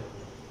নির্ভর করে।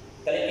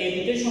 তাহলে এই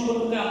দুটোর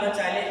সম্পর্ককে আমরা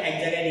চাইলে এক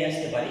জায়গায় নিয়ে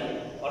আসতে পারি,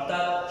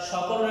 অর্থাৎ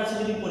সকল রাশি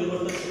যদি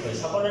পরিবর্তনশীল হয়,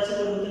 সকল রাশি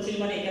পরিবর্তনশীল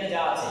মানে এখানে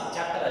যা আছে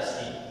চারটা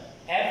রাশি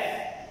F,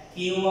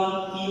 Q1,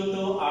 Q2,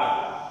 R,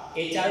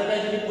 এই চারটাই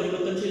যদি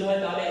পরিবর্তনশীল হয়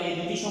তাহলে এই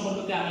দুটি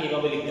সম্পর্ককে আমি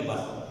এভাবে লিখতে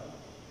পারব।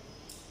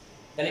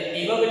 তাহলে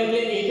এইভাবে লিখলে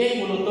এটাই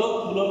মূলত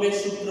কুলম্বের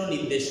সূত্র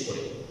নির্দেশ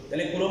করে।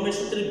 তাহলে কুলম্বের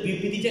সূত্রের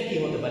বিবৃতিটা কি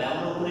হতে পারে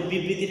আমরা উপরে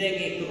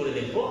বিবৃতিটাকে একটু করে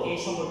দেখব এই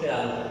সম্পর্কের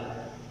আলোকে।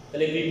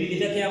 তাহলে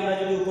বিবৃতিটাকে আমরা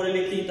যদি উপরে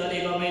লিখি তাহলে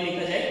এভাবে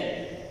লেখা যায়।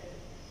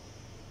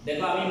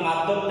 দেখো আমি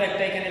মাধ্যমটা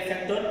একটা এখানে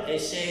ফ্যাক্টর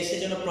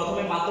সেজন্য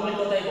প্রথমে মাধ্যমের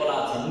কথাই বলা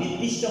আছে।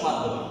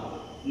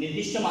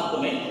 নির্দিষ্ট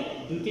মাধ্যমে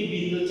দুটি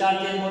বিন্দু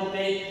চার্জের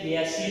মধ্যে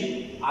ক্রিয়াশীল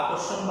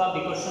আকর্ষণ বা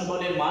বিকর্ষণ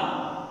বলের মান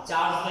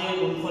চার্জ দ্বয়ের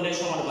গুণফলের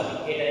সমানুপাতিক।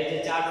 এটা এই যে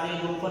চার্জ দ্বয়ের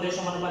গুণফলের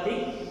সমানুপাতিক,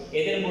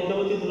 এদের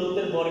মধ্যবর্তী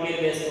দূরত্বের বর্গের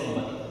ব্যস্ত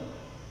অনুপাতিক,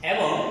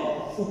 এবং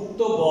উক্ত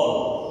বল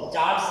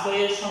চার্জ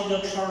দ্বয়ের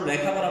সংযোগ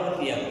সরলরেখা বরাবর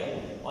ক্রিয়া করে।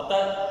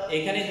 অর্থাৎ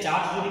এখানে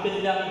চার্জ দুটিকে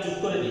যদি আমি যোগ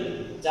করে দিই,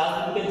 চার্জ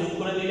দুটিকে যোগ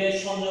করে দিলে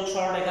সংযোগ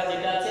সরলরেখা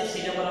যেটা আছে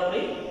সেটা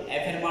বরাবরই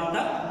F এর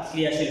মানটা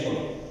ক্রিয়াশীল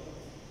হবে।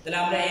 তাহলে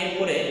আমরা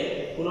এরপরে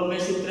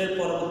কুলম্বের সূত্রের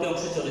পরবর্তী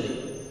অংশে চলে যাই।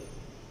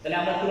 তাহলে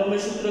আমরা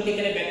কুলম্বের সূত্রকে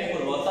এখানে ব্যাখ্যা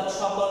করব, অর্থাৎ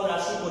সকল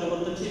রাশি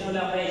পরিবর্তনশীল হলে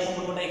আমরা এই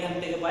সম্পর্কটা এখান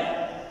থেকে পাই।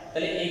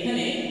 তাহলে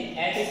এখানে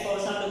F is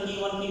proportional to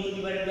Q1 Q2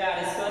 divided by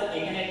R square,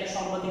 এখানে একটা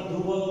সমানুপাতিক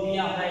ধ্রুবক দিয়ে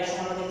আমরা এই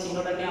সমানুপাতিক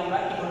চিহ্নটাকে আমরা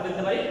কি করে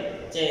দিতে পারি,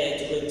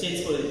 চেঞ্জ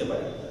করে দিতে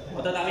পারি।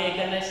 অর্থাৎ আমি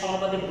এখানে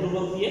সমানুপাতিক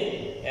ধ্রুবক দিয়ে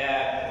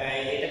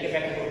এটাকে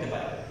ব্যাখ্যা করতে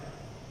পারি।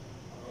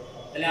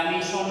 তাহলে আমি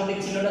সমানুপাতিক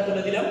চিহ্নটা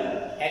তুলে দিলাম,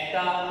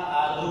 একটা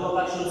ধ্রুবক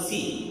আসল C।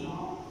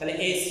 তাহলে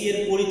এই C এর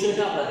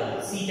পরিচয়টা আমরা দেব,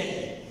 Cটা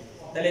কি।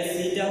 তাহলে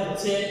সিটা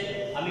হচ্ছে,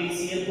 আমি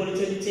সি এর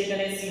পরিচয় দিচ্ছি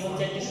এখানে। সি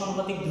হচ্ছে একটি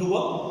সমানুপাতিক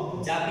ধ্রুবক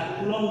যাকে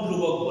কুলম্ব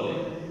ধ্রুবক বলে।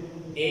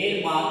 এর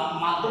মান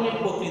মাধ্যমের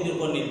প্রকৃতির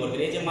উপর নির্ভর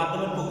করে। এই যে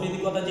মাধ্যমের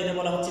প্রকৃতির কথা যেটা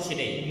বলা হচ্ছে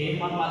সেটাই, এর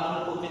মান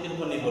মাধ্যমের প্রকৃতির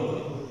উপর নির্ভর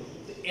করে।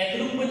 তো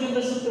এতটুকু পর্যন্ত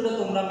সূত্রটা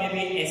তোমরা মেবি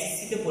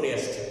এসএসসি তে পড়ে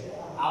আসছো।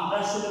 আমরা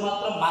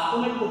শুধুমাত্র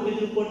মাধ্যমের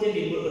প্রকৃতির উপর যে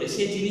নির্ভর করে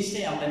সেই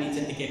জিনিসটাই আমরা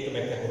নিচের দিকে একটু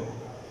ব্যাখ্যা করব।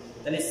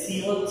 তাহলে সি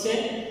হচ্ছে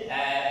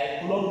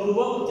কুলম্ব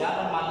ধ্রুবক যা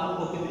তার মাধ্যমের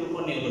প্রকৃতির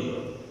উপর নির্ভর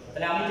করে।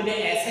 তাহলে আমি যদি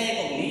এসআই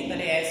একক নিই,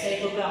 তাহলে এসআই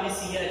এককে আমি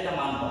সি এর একটা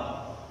মান পাবো।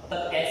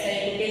 অর্থাৎ এসআই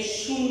এককে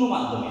শূন্য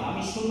মাধ্যমে,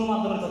 আমি শূন্য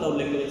মাধ্যমের কথা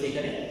উল্লেখ করেছি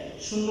এখানে।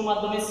 শূন্য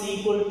মাধ্যমে C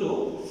equal to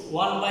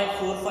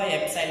 1/4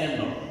 epsilon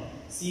not.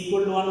 C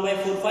equal to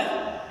 1/4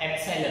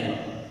 epsilon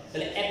not.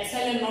 তাহলে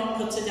এপসাইলন নট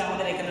হচ্ছে যে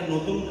আমাদের এখানে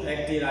নতুন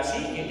একটি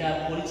রাশি, এটা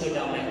পরিচয়টা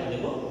আমরা একটু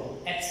দেব।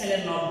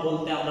 এপসাইলন নট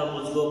বলতে আমরা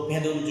বুঝবো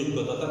ভেদন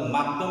যোগ্যতা, অর্থাৎ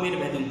মাধ্যমের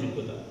ভেদন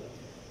যোগ্যতা।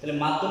 তাহলে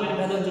মাধ্যমের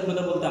ভেদন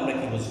যোগ্যতা বলতে আমরা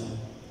কি বুঝবো?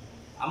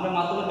 আমরা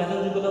মাধ্যমের ভেদন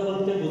যোগ্যতা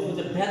বলতে বুঝবো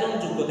যে ভেদন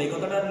যোগ্যতা, এই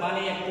কথাটার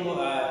মানে একটু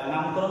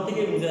নামকরণ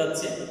থেকে বোঝা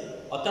যাচ্ছে।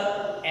 অর্থাৎ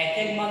এক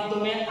এক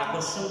মাধ্যমে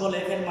আকর্ষণ বল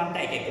এফ এর মানটা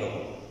এক এক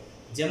রকম।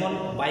 যেমন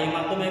বায়ু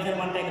মাধ্যমে এফ এর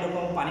মানটা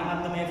একরকম, পানি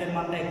মাধ্যমে এফ এর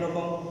মানটা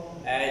একরকম,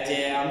 যে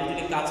আমি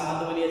যদি কাঁচ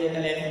মাধ্যমে নিয়ে যাই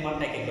তাহলে এফ এর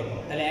মানটা এক এক রকম।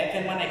 তাহলে এফ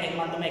এর মান এক এক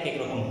মাধ্যমে এক এক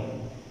রকম হয়।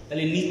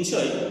 তাহলে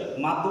নিশ্চয়ই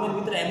মাধ্যমের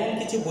ভিতরে এমন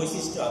কিছু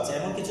বৈশিষ্ট্য আছে,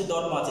 এমন কিছু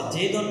ধর্ম আছে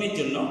যে ধর্মের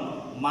জন্য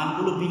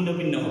মানগুলো ভিন্ন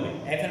ভিন্ন হবে,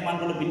 এফ এর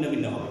মানগুলো ভিন্ন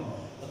ভিন্ন হবে।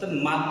 অর্থাৎ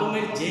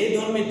মাধ্যমের যে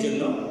ধর্মের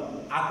জন্য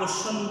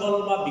আকর্ষণ বল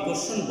বা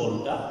বিকর্ষণ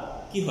বলটা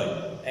কি হয়,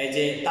 এই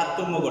যে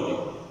তারতম্য ঘটে,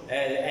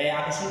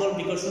 আকর্ষণ বল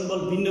বিকর্ষণ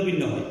বল ভিন্ন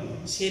ভিন্ন হয়,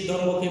 সেই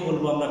ধর্মকে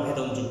বলবো আমরা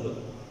ভেদন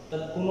যোগ্যতা।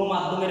 অর্থাৎ কোনো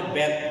মাধ্যমের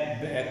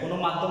কোনো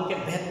মাধ্যমকে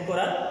ভেদ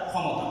করার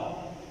ক্ষমতা।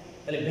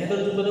 তাহলে ভেদন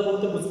যোগ্যতা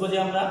বলতে বুঝবো যে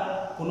আমরা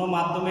কোনো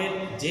মাধ্যমের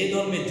যে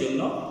ধর্মের জন্য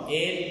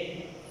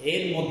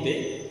এর মধ্যে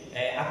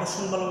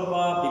আকর্ষণ বল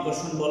বা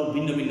বিকর্ষণ বল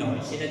ভিন্ন ভিন্ন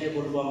হয়, সেটাকে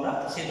বলবো আমরা,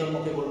 সেই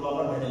ধর্মকে বলবো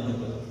আমরা ভেদন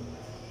যোগ্যতা।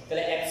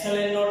 তাহলে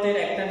এপসাইলন নটের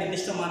একটা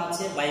নির্দিষ্ট মান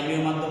আছে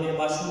বায়বীয় মাধ্যমে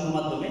বা শূন্য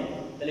মাধ্যমে।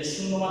 তাহলে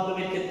শূন্য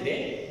মাধ্যমের ক্ষেত্রে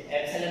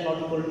epsilon not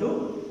equal to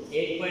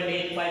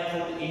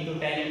 8.854 into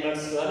tan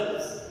inverse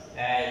 12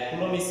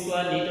 coulomb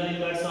square Newton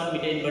inverse 1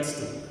 metre inverse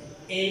 2।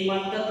 এই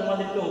মানটা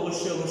তোমাদেরকে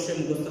অবশ্যই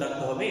মুখস্থ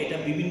রাখতে হবে, এটা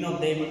বিভিন্ন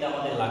অধ্যায়ের মধ্যে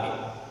আমাদের লাগে।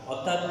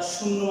 অর্থাৎ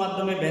শূন্য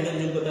মাধ্যমে ভেদন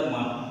যোগ্যতার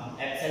মান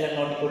এপসাইলন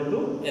নট ইকুয়াল টু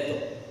এত।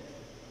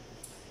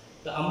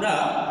 তো আমরা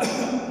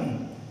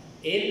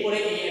এরপরে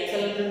এই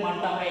এপসাইলনের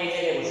মানটা আমরা এই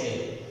জায়গায় বসিয়ে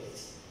দেব।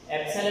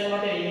 এপসাইলন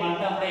নটের এই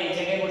মানটা আমরা এই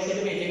জায়গায় বসিয়ে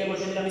দেব। এই জায়গায়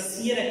বসিয়ে দিলে আমি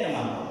সি এর একটা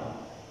মান পাবো।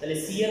 তাহলে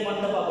সি এর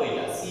মানটা পাবো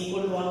এটা, C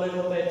equal to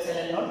 1/4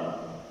 epsilon not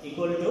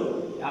equal to,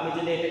 আমি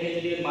যদি এটাকে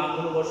যদি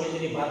মানগুলো বসিয়ে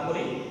যদি ভাগ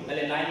করি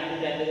তাহলে 9 ×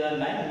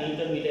 10⁹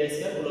 Newton metre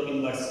square coulomb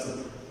inverse 2।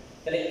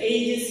 তাহলে এই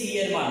যে সি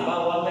এর মান বা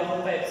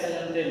 1/4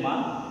 এপসাইলন নটের মান,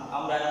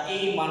 আমরা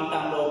এই মানটা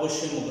আমরা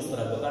অবশ্যই মুখস্থ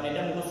রাখবো। কারণ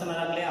এটা মুখস্থ না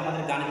রাখলে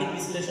আমাদের গাণিতিক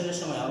বিশ্লেষণের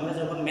সময় আমরা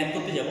যখন ম্যাথ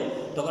করতে যাব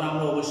তখন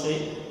আমরা অবশ্যই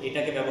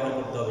এটাকে ব্যবহার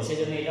করতে হবে। সেই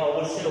জন্য এটা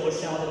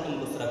অবশ্যই আমাদেরকে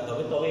মুখস্থ রাখতে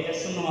হবে। তবে এটা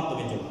শূন্য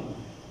মাধ্যমের জন্য,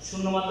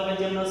 শূন্য মাধ্যমের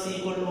জন্য C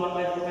equal to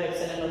 1/4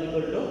 epsilon not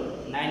equal to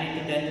 9 ×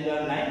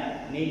 10⁹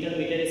 Newton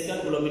metre square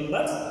coulomb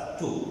inverse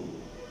 2।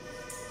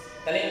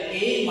 তাহলে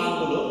এই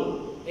মানগুলো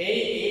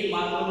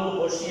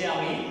বসিয়ে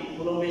আমি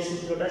কুলম্বের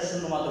সূত্রটা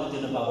শূন্য মাধ্যমের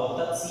জন্য পাবো।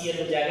 অর্থাৎ সি এর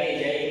জায়গায়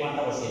এই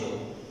মানটা বসিয়ে দেবো।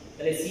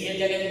 তাহলে সি এর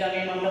জায়গায় যদি আমি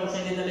এই মানটা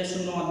বসিয়ে দিই তাহলে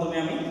শূন্য মাধ্যমে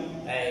আমি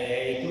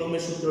এই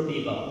কুলম্বের সূত্রটি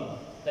পাবো।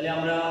 তাহলে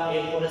আমরা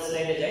এর পরের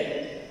স্লাইডে যাই।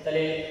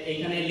 তাহলে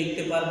এখানে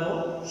লিখতে পারবো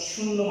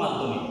শূন্য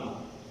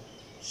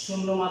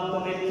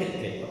মাধ্যমের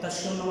ক্ষেত্রে, অর্থাৎ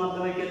শূন্য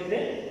মাধ্যমের ক্ষেত্রে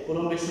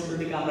কুলম্বের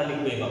সূত্রটিকে আমরা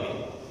লিখবো এইভাবে।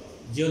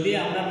 যদি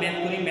আমরা ম্যাথ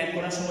করি, ম্যাথ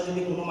করার সময়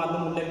যদি কোনো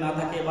মাধ্যম উল্লেখ না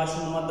থাকে বা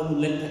শূন্য মাধ্যম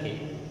উল্লেখ থাকে,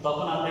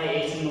 তখন আমরা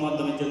এই শূন্য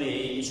মাধ্যমের জন্য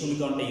এই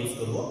সমীকরণটা ইউজ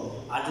করব।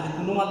 আর যদি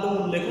কোনো মাধ্যম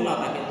উল্লেখও না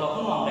থাকে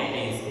তখনও আমরা এটা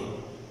ইউজ করব।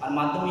 আর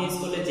মাধ্যম ইউজ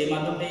করলে যে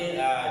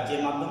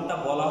মাধ্যমটা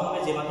বলা হবে,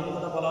 যে মাধ্যমের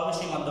কথা বলা হবে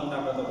সেই মাধ্যমটা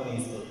আমরা তখন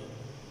ইউজ করব।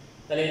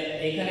 তাহলে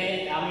এখানে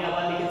আমি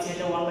আবার লিখেছি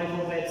এটা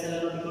 1/4 epsilon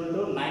not equal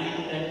to 9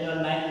 ×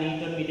 10⁹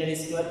 Newton metre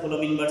square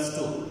coulomb inverse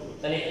 2।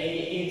 তাহলে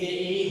এই যে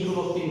এই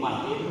ধ্রুবকটির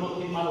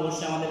মান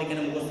অবশ্যই আমাদের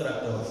এখানে মুখস্থ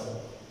রাখতে হবে।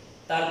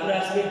 তারপরে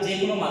আসবে যে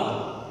কোনো মাধ্যম,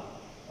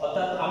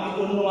 অর্থাৎ আমি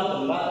অন্য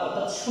মাধ্যম বা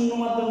অর্থাৎ শূন্য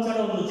মাধ্যম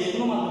ছাড়া অন্য যে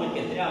কোনো মাধ্যমের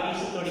ক্ষেত্রে আমি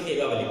সূত্রটিকে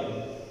এভাবে লিখব।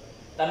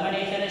 তার মানে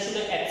এখানে শুধু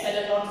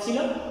এপসাইলন নট ছিল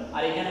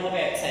আর এখানে হবে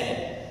এপসাইলন।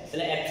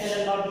 তাহলে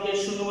এপসাইলন নট দিয়ে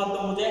শূন্য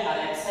মাধ্যম বোঝায় আর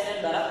এপসাইলন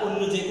দ্বারা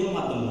অন্য যে কোনো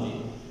মাধ্যম বোঝায়।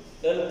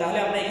 তাহলে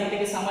আমরা এখান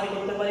থেকে সামারি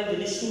করতে পারি,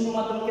 যদি শূন্য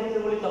মাধ্যম ক্ষেত্রে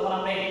বলি তখন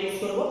আমরা এটা ইউজ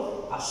করব,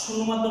 আর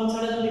শূন্য মাধ্যম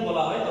ছাড়া যদি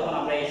বলা হয় তখন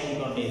আমরা এই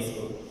সমীকরণটা ইউজ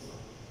করব।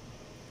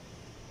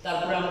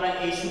 তারপরে আমরা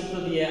এই সূত্র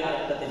দিয়ে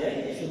আরেকটাতে যাই।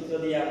 এই সূত্র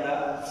দিয়ে আমরা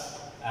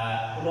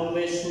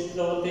কুলম্বের সূত্র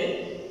হতে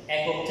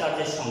একক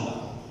চার্জের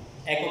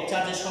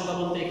সংজ্ঞা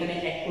বলতে এখানে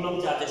 1 কুলম্ব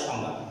চার্জের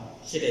সংজ্ঞা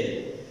সেটাই।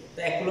 তো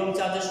 1 কুলম্ব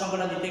চার্জের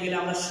সংজ্ঞাটা দিতে গেলে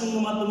আমরা শূন্য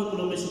মাধ্যমে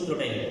কুলম্বের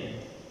সূত্রটাই নেব,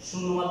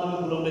 শূন্য মাধ্যমে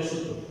কুলম্বের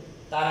সূত্র।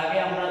 তার আগে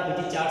আমরা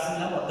দুটি চার্জ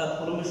নিলাম, অর্থাৎ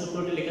কুলম্বের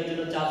সূত্রটি লেখার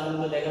জন্য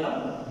চার্জগুলো দেখালাম।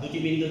 দুটি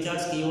বিন্দু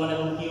চার্জ Q1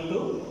 এবং Q2,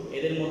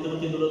 এদের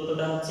মধ্যবর্তী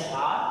দূরত্বটা হচ্ছে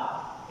r,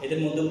 এদের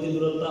মধ্যবর্তী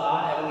দূরত্ব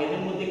r, এবং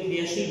এদের মধ্যে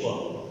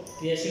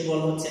ক্রিয়াশীল বল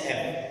হচ্ছে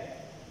F।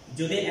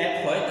 যদি F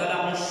হয় তাহলে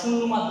আমরা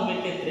শূন্য মাধ্যমের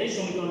ক্ষেত্রে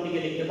সমীকরণটিকে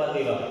লিখতে পারবো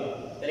এইভাবে।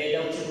 তাহলে এটা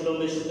হচ্ছে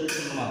কুলম্বের সূত্রের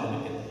শূন্য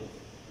মাধ্যমের ক্ষেত্রে।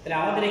 তাহলে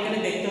আমাদের এখানে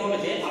দেখতে হবে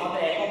যে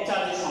আমাদের একক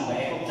চার্জের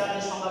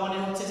সংখ্যা মানে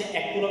হচ্ছে যে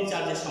 1 কুলম্ব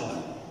চার্জের সংখ্যা।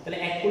 তাহলে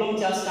 1 কুলম্ব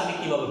চার্জটা আমি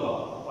কিভাবে পাবো,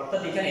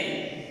 অর্থাৎ এখানে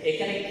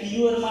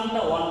কিউ এর মানটা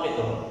 1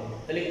 পেতে হবে।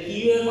 তাহলে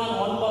কিউ এর মান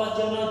 1 পাওয়ার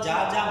জন্য যা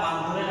যা মান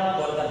ধরে নেওয়া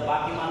দরকার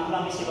বাকি মানগুলো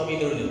আমি সেভাবেই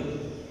ধরে নেব।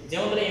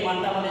 যেমন ধরে এই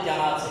মানটা আমাদের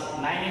জানা আছে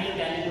 9 ×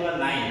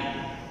 10⁹,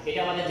 এটা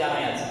আমাদের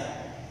জানাই আছে।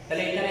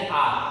 তাহলে এখানে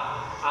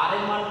আর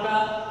এর মানটা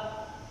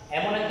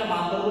এমন একটা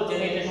মান ধরবো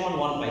যেটা এটা সমান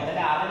 1 পাই।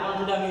 তাহলে আর এর মান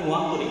যদি আমি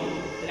 1 ধরি,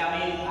 তাহলে আমি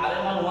আর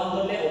এর মান 1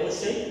 ধরলে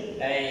অবশ্যই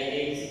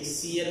এই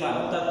সি এর মান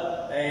অর্থাৎ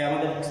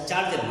আমাদের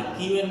চার্জের মান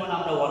কিউ এর মান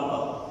আমরা 1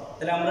 পাবো।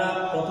 তাহলে আমরা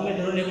প্রথমে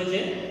ধরে নেব যে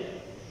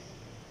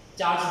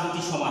চার্জ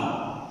দুটি সমান,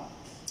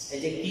 এই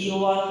যে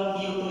Q1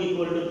 Q2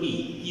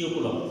 = কিউ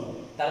কুলম্ব,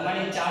 তার মানে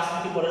চার্জ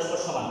দুটি পরস্পর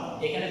সমান,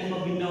 এখানে কোনো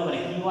ভিন্ন হবে না।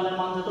 Q1 এর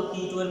মান যত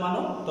Q2 এর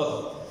মানও তত।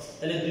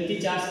 তাহলে দুটি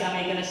চার্জকে আমি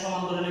এখানে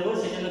সমান ধরে নেব,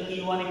 সেজন্য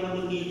Q1 =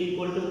 Q2 =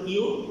 Q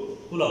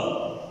কুলম্ব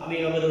আমি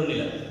এইভাবে ধরে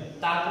নিলাম।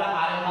 তারপর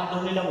আর এর মান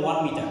ধরে নিলাম 1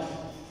 মিটার,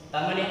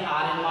 তার মানে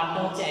আর এর মানটা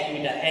হচ্ছে 1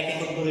 মিটার, 1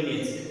 একক ধরে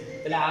নিয়েছি।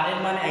 তাহলে আর এর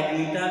মান 1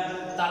 মিটার,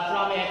 তারপর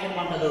আমি f এর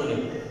মানটা ধরে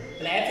নেব।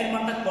 তাহলে f এর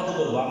মানটা কত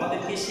ধরবো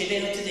আমাদেরকে সেটাই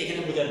হচ্ছে যে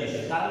এখানে বোঝার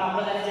বিষয়, কারণ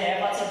আমরা জানি যে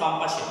f আছে বাম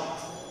পাশে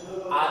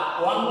আর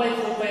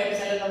 1/4πε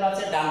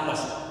আছে ডান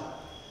পাশে।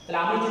 তাহলে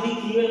আমি যদি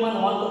q এর মান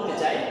 1 করতে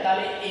চাই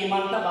তাহলে এই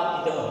মানটা বাদ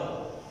দিতে হবে।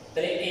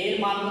 তাহলে এর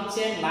মান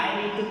হচ্ছে 9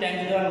 ×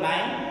 10⁹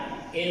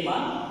 এর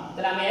মান,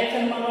 তাহলে আমি f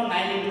এর মানও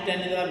 9 ×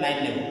 10⁹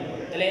 নেব।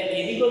 তাহলে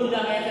এদিকেও যদি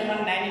আমি f এর মান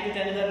 9 ×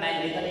 10⁹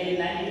 নিই, তাহলে এই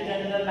 9 ×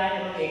 10⁹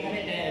 এবং এখানে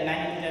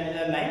 9 ×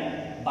 10⁹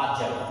 বাদ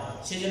যাবে।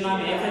 সেজন্য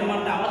আমি f এর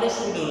মানটা আমাদের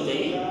সুবিধা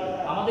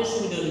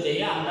অনুযায়ী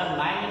আমরা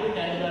 9 ×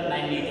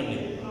 10⁹ নিউটন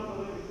নেব।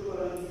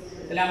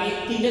 তাহলে আমি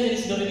তিনটা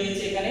জিনিস ধরে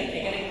নিয়েছি, এখানে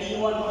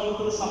Q1 Q2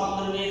 সমান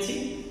ধরে নিয়েছি,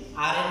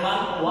 আর এর মান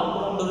 1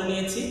 কুলম্ব ধরে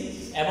নিয়েছি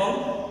এবং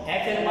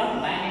f এর মান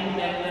 9 ×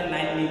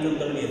 10⁹ নিউটন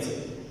ধরে নিয়েছি।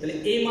 তাহলে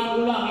এই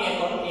মানগুলো আমি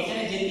এখন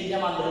এখানে যে তিনটা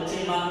মান ধরেছি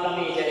এই মানগুলো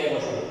আমি এই জায়গায়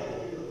বসাবো।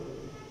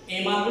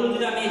 এই মানগুলো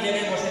যদি আমি এই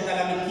জায়গায় বসাই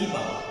তাহলে আমি কি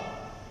পাবো,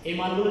 এই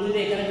মানগুলো যদি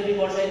এখানে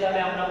বসাই তাহলে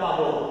আমরা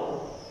পাবো,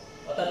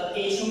 অর্থাৎ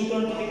এই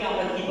সমীকরণটি থেকে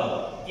আমরা কি পাবো,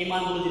 এই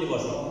মানগুলো যদি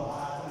বসাবো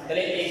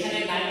তাহলে এখানে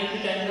 9 ×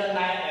 10⁹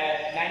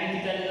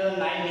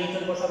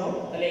 নিউটন বসাবো।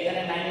 তাহলে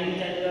এখানে 9 ×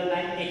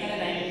 10⁹, এখানে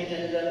 9 ×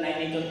 10⁹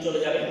 নিউটন চলে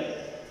যাবে।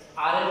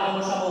 আর এর মান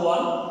বসাবো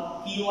 1,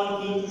 Q1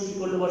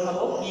 Q2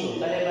 বসাবো Q,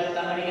 তাহলে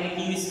তার মানে এখানে Q²।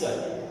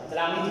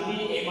 তাহলে আমি যদি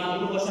এই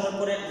মানগুলো বসানোর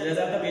পরে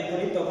রেজাল্টটা বের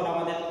করি তখন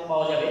আমাদের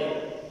পাওয়া যাবে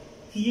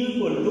Q =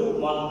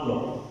 1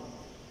 কুলম্ব,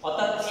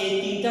 অর্থাৎ এই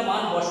তিনটা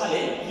মান বসালে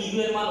Q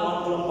এর মান 1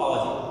 কুলম্ব পাওয়া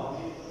যাবে।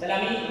 তাহলে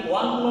আমি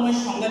 1 কুলম্বের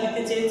সংজ্ঞা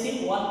দিতে চেয়েছি,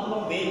 1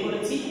 কুলম্ব বের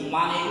করেছি,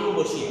 মান এগুলো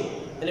বসিয়ে,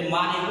 তাহলে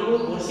মান এগুলো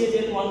বসিয়ে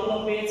যেহেতু 1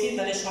 কুলম্ব পেয়েছি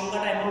তাহলে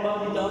সংখ্যাটা এমনভাবে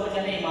দিতে হবে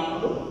যেন এই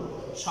মানগুলো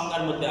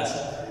সংখ্যার মধ্যে আসে।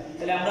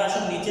 তাহলে আমরা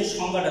আসলে নিচের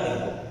সংখ্যাটা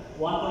দেখব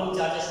 1 কুলম্ব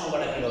চার্জের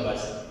সংখ্যাটা কিভাবে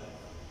আসে।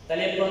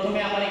 তাহলে প্রথমে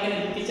আমার এখানে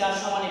দুটি চার্জ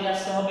সমান, এটা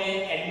আসতে হবে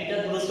 1 মিটার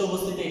দূরত্বে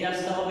অবস্থিত, এটা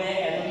আসতে হবে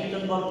এত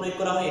নিউটন বল প্রয়োগ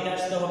করা হয়, এটা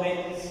আসতে হবে।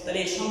 তাহলে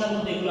এই সংখ্যার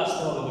মধ্যে এগুলো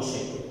আসতে হবে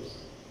অবশ্যই।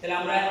 তাহলে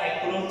আমরা 1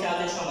 কুলম্ব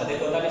চার্জের সংখ্যা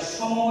দেখো, তাহলে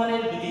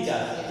সমমানের দুটি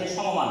চার্জ, এই যে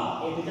সমমান,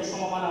 এই দুটো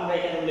সমমান আমরা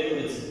এখানে উল্লেখ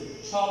করেছি।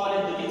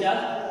 সমমানের দুটি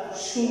চার্জ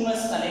শূন্য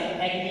স্থানে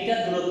 1 মিটার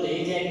দূরত্বে,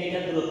 এই যে 1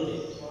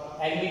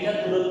 মিটার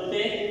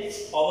দূরত্বে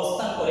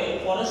অবস্থান করে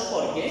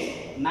পরস্পরকে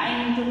 9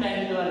 ×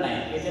 10⁹,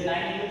 এই যে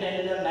 9 ×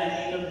 10⁹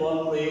 নিউটন বল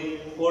প্রয়োগ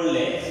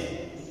করলে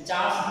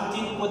চার্জ দুটি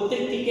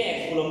প্রত্যেকটিকে 1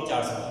 কুলম্ব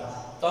চার্জ হবে।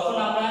 তখন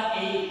আমরা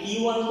এই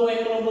Q1 কেও 1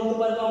 কুলম্ব বলতে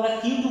পারবো, আমরা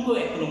Q2 কেও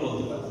 1 কুলম্ব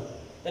বলতে পারবো।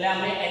 তাহলে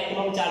আমরা 1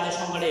 কুলম্ব চার্জের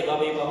সংখ্যাটা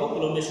এভাবেই পাবো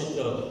কুলম্বের সূত্র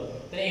হবে।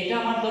 তাহলে এটা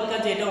আমার দরকার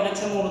যে এটা অনেক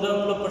সময়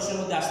অনুদানমূলক প্রশ্নের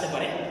মধ্যে আসতে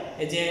পারে,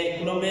 এই যে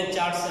কুলম্বের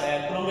চার্জ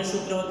কুলম্বের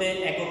সূত্র হতে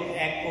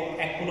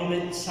এক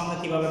কুলম্বের সংখ্যা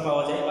কিভাবে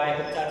পাওয়া যায় বা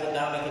একক চার্জের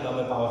ধারণা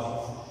কিভাবে পাওয়া যায়,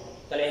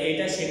 তাহলে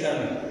এইটা সে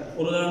কারণে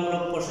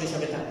অনুদানমূলক প্রশ্ন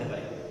হিসাবে থাকতে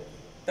পারে।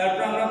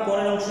 তারপর আমরা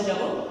পরের অংশে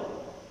যাব।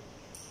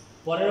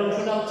 পরের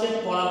অংশটা হচ্ছে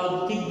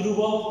পরাবৈদ্যুতিক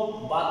ধ্রুবক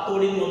বা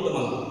তড়িৎ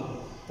মধ্যমাঙ্ক।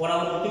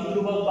 পরাবৈদ্যুতিক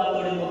ধ্রুবক বা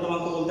তড়িৎ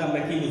মধ্যমাঙ্ক বলতে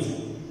আমরা কি বুঝি?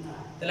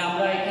 তাহলে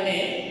আমরা এখানে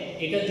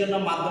এটার জন্য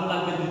মাধ্যম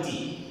লাগবে দুটি।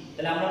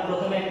 তাহলে আমরা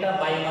প্রথমে একটা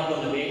বায়ু মাধ্যম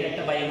নেব, এটা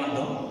একটা বায়ু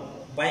মাধ্যম।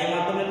 বায়ু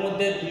মাধ্যমের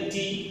মধ্যে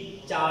দুটি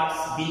চার্জ,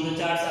 বিন্দু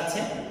চার্জ আছে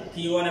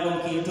Q1 এবং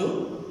Q2,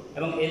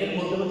 এবং এদের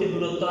মধ্যবর্তী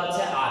দূরত্ব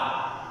আছে r,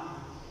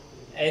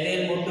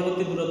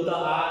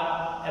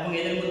 এবং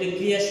এদের মধ্যে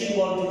ক্রিয়াশীল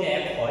বল যদি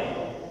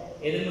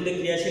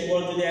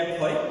F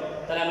হয়,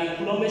 তাহলে আমি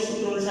কুলম্বের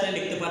সূত্র অনুসারে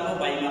লিখতে পারবো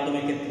বায়ু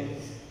মাধ্যমের ক্ষেত্রে।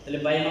 তাহলে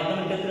বায়ু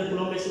মাধ্যমের ক্ষেত্রে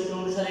কুলম্বের সূত্র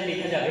অনুসারে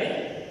লেখা যাবে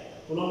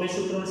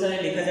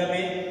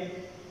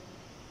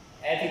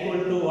F =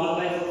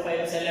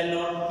 1/4πε0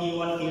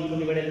 Q1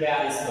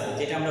 Q2/r²,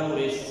 যেটা আমরা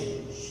করে এসেছি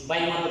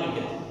বায়ু মাধ্যমের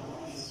ক্ষেত্রে।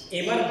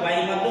 এবার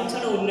বায়ু মাধ্যম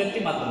ছাড়া অন্য একটি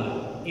মাধ্যম নেব,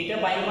 এটা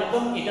বায়ু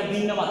মাধ্যম, এটা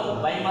ভিন্ন মাধ্যম,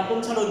 বায়ু মাধ্যম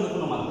ছাড়া অন্য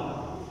কোনো মাধ্যম।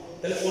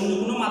 তাহলে অন্য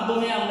কোনো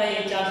মাধ্যমে আমরা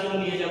এই চার্জগুলো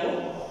নিয়ে যাব।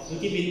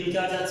 দুটি বিন্দু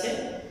চার্জ আছে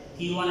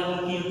Q1 এবং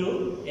Q2,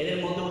 এদের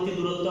মধ্যবর্তী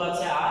দূরত্ব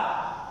আছে r,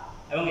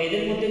 এবং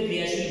এদের মধ্যে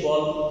ক্রিয়াশীল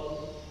বল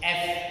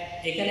F।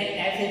 এখানে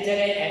F এর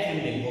জায়গায় Fm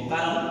লিখব,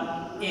 কারণ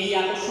এই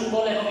আকর্ষণ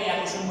বল এবং এই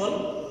আকর্ষণ বল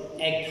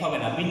এক হবে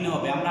না, ভিন্ন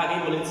হবে। আমরা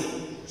আগেই বলেছি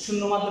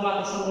শূন্য মাধ্যমে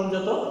আকর্ষণ বল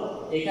যত,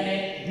 এখানে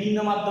ভিন্ন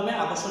মাধ্যমে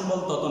আকর্ষণ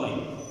বল তত নয়।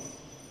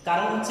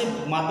 কারণ হচ্ছে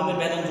মাধ্যমের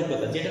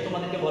ভেদনযোগ্যতা, যেটা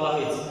তোমাদেরকে বলা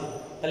হয়েছে।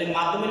 তাহলে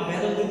মাধ্যমের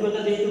ভেদন যোগ্যতা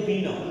যেহেতু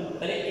ভিন্ন,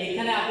 তাহলে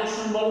এখানে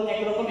আকর্ষণ বল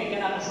একরকম,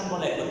 এখানে আকর্ষণ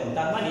বল একরকম।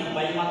 তার মানে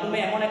বায়ু মাধ্যমে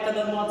এমন একটা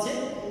ধর্ম আছে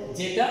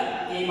যেটা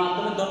এই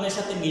মাধ্যমের ধর্মের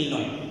সাথে মিল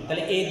নয়।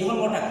 তাহলে এই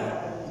ধর্মটাকে,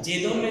 যে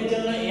ধর্মের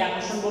জন্য এই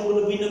আকর্ষণ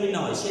বলগুলো ভিন্ন ভিন্ন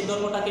হয়, সেই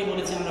ধর্মটাকেই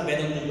বলেছি আমরা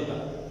ভেদন যোগ্যতা।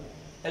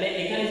 তাহলে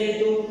এখানে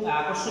যেহেতু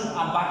আকর্ষণ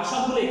আর বাকি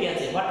সবগুলো একই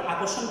আছে, বাট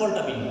আকর্ষণ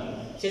বলটা ভিন্ন,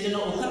 সেজন্য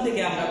ওখান থেকে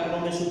আমরা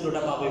কুলম্বের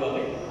সূত্রটা পাবো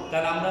এভাবে।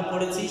 কারণ আমরা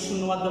পড়েছি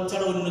শূন্য মাধ্যম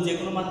ছাড়া অন্য যে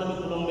কোনো মাধ্যমে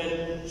কুলম্বের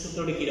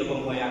সূত্রটি কিরকম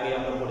হয় আগে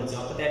আমরা পড়েছি,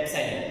 অর্থাৎ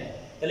এপসাইলন।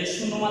 তাহলে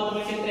শূন্য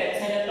মাধ্যমের ক্ষেত্রে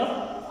এপসাইলন নট,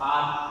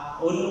 আর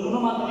অন্য কোনো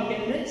মাধ্যমের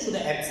ক্ষেত্রে শুধু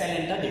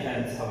এপসাইলনটা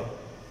ডিফারেন্স হবে।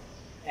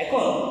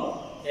 এখন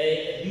এই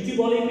দুটি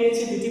বলই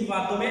পেয়েছি, দুটি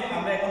মাধ্যমে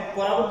আমরা এখন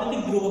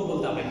পরাবৈদ্যুতিক ধ্রুবক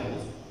বলতে আমরা কি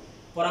বুঝবো?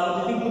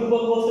 পরাবৈদ্যুতিক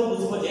ধ্রুবক বলতে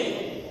বুঝবো যে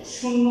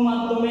শূন্য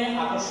মাধ্যমে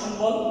আকর্ষণ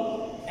বল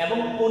এবং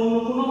অন্য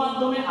কোনো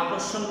মাধ্যমে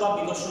আকর্ষণ বা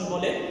বিকর্ষণ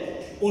বলের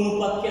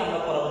অনুপাতকে আমরা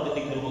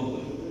পরাবৈদ্যুতিক ধ্রুবক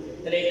বলি।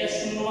 তাহলে এটা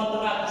শূন্য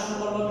মাধ্যমে আকর্ষণ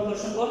বল বা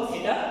বিকর্ষণ বল,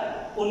 এটা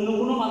অন্য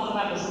কোনো মাধ্যমে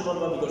আকর্ষণ বল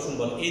বা বিকর্ষণ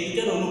বল, এই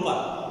দুটার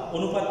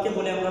অনুপাতকে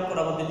বলে আমরা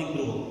পরাবৈদ্যুতিক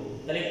ধ্রুবক।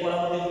 তাহলে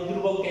পরাবৈদ্যুতিক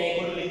ধ্রুবককে এক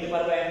করে লিখতে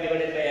পারবো f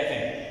divided by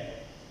fm,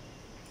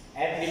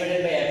 f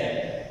divided by fm।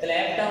 তাহলে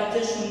একটা হচ্ছে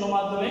শূন্য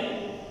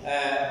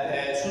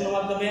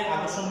মাধ্যমে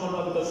আকর্ষণ বল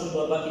বা বিকর্ষণ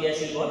বল বা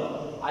ক্রিয়াশীল বল,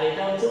 আর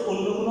এটা হচ্ছে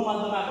অন্য কোনো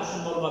মাধ্যমে আকর্ষণ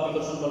বল বা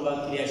বিকর্ষণ বল বা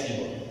ক্রিয়াশীল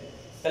বল।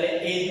 তাহলে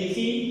এই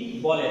দুটি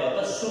বলে,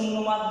 অর্থাৎ শূন্য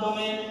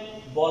মাধ্যমের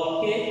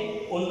বলকে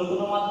অন্য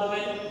কোনো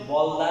মাধ্যমের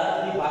বল দ্বারা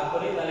যদি ভাগ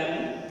করি, তাহলে আমি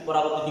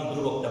পরাবৈদ্যুতিক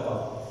ধ্রুবকটা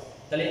পাবো।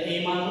 তাহলে এই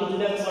মানগুলো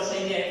যদি আমি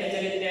বসাই দিই, f এর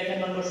জায়গায় যদি fm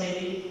মান বসাই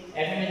দিই,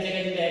 fm এর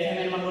জায়গায় যদি fm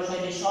এর মান বসাই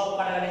দিই, সব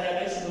কাটাকাটি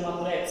যাবে,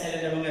 শুধুমাত্র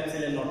এপসাইলন এবং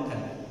এপসাইলন নট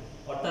থাকবে।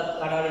 অর্থাৎ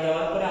কাটাকাটি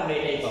যাওয়ার পরে আমরা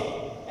এটাই পাবো,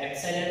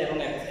 এপসাইলন এবং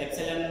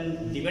এপসাইলন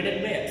ডিভাইডেড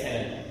বাই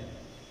এপসাইলন।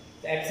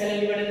 তো epsilon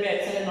divided by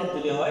epsilon not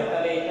যদি হয়,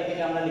 তাহলে এটা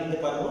থেকে আমরা লিখতে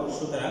পারবো,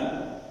 সুতরাং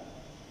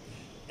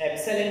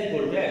epsilon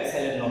equal to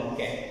epsilon not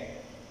কে।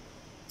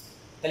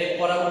 তাহলে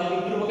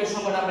পরাবৈদ্যুতিক ধ্রুবকের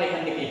সংখ্যাটা আমরা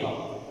এখান থেকেই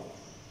পাবো।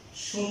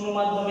 শূন্য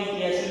মাধ্যমে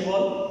ক্রিয়াশীল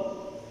বল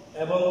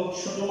এবং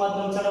শূন্য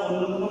মাধ্যম ছাড়া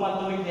অন্য কোনো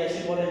মাধ্যমে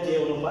ক্রিয়াশীল বলের যে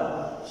অনুপাত,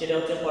 সেটা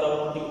হচ্ছে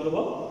পরাবৈদ্যুতিক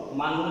ধ্রুবক।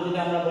 মানগুলো যদি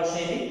আমরা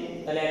বসাই দিই,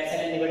 তাহলে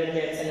epsilon divided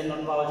by epsilon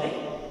not পাওয়া যায়।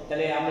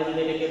 তাহলে আমরা যদি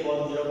এটাকে বল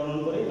জিরো গণন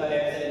করি, তাহলে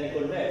epsilon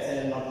equal to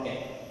epsilon not কে।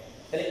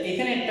 তাহলে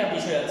এখানে একটা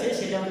বিষয় আছে,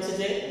 সেটা হচ্ছে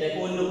যে দেখো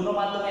অন্য কোনো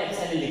মাধ্যমে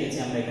এপসাইলন লিখেছি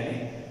আমরা এখানে,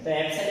 তো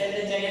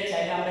এপসাইলনের জায়গায়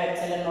চাইলে আমরা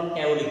এপসাইলন নট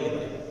কেও লিখতে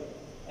পারি,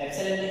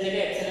 এপসাইলনের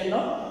জায়গায় এপসাইলন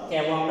নট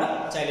কেও আমরা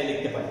চাইলে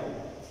লিখতে পারি।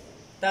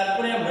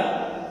 তারপরে আমরা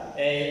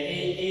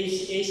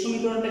এই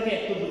সমীকরণটাকে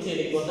একটু গুছিয়ে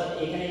লিখবো, অর্থাৎ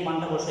এখানে এই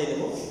মানটা বসাই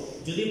দেবো।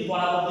 যদি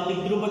পরাবৈদ্যুতিক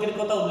ধ্রুবকের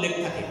কথা উল্লেখ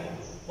থাকে,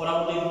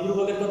 পরাবৈদ্যুতিক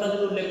ধ্রুবকের কথা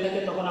যদি উল্লেখ থাকে,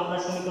 তখন আমরা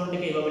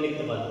সমীকরণটাকে এইভাবে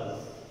লিখতে পারবো,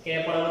 কে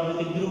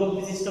পরাবৈদ্যুতিক ধ্রুবক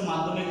বিশিষ্ট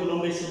মাধ্যমে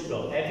কুলম্বের সূত্র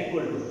f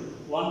equal to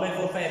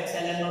 1/4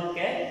 epsilon not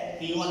K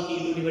T1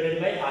 T2 divided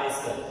by r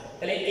square.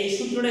 তাহলে এই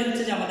সূত্রটাই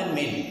হচ্ছে যে আমাদের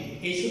মেইন।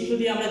 এই সূত্র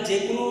দিয়ে আমরা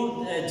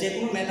যে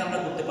কোনো ম্যাথ আমরা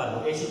করতে পারবো।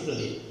 এই সূত্র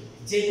দিয়ে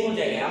যে কোনো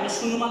জায়গায় আমরা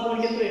শূন্য মাধ্যমের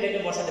ক্ষেত্রে এটাকে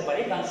বসাতে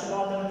পারি, কারণ শূন্য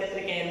মাধ্যমের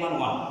ক্ষেত্রে কে এর মান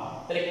 1।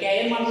 তাহলে কে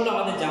এর মানগুলো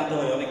আমাদের জানতে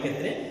হয়, অনেক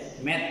ক্ষেত্রে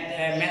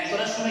ম্যাথ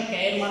করার সময় কে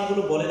এর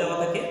মানগুলো বলে দেওয়া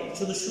থাকে,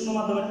 শুধু শূন্য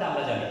মাধ্যমেরটা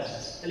আমরা জানি।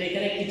 তাহলে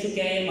এখানে কিছু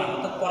কে এর মান,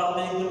 অর্থাৎ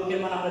পরাবৈদ্যুতিক ধ্রুবকের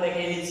মান আমরা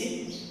দেখিয়ে দিচ্ছি।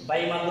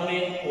 বায়ু মাধ্যমে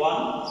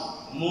 1,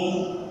 মোম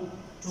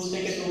 2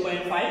 থেকে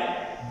 2.5,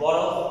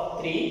 বরফ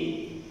 3,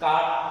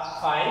 কাঠ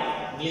 5,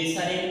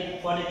 গ্লিসারিন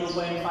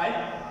 42.5,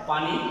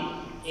 পানি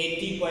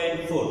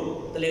 80.4।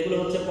 তাহলে এগুলো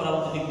হচ্ছে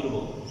পরাবৈদ্যুতিক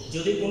ধ্রুবক।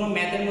 যদি কোনো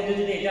ম্যাথের মধ্যে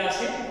যদি এটা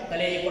আসে,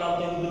 তাহলে এই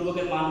পরাবৈদ্যুতিক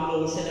ধ্রুবকের মানগুলো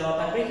অবশ্যই দেওয়া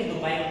থাকবে, কিন্তু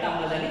বায়ুটা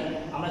আমরা জানি।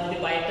 আমরা যদি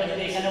বায়ুটা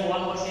যদি এখানে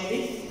 1 বসিয়ে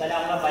দিই, তাহলে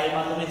আমরা বায়ুর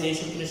মাধ্যমে যে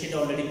সূত্র সেটা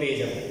অলরেডি পেয়ে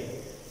যাব।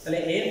 তাহলে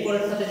এর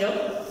পরের সাথে যাও,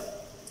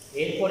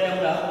 এরপরে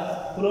আমরা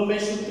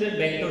কুলম্বের সূত্রের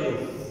ভেক্টর রূপ।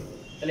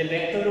 তাহলে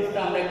ভেক্টর রূপটা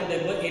আমরা একটু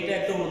দেখব, এটা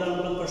একটা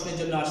উদাহরণমূলক প্রশ্নের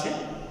জন্য আসে।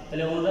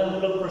 তাহলে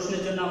উদাহরণমূলক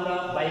প্রশ্নের জন্য আমরা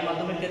বায়ু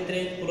মাধ্যমের ক্ষেত্রে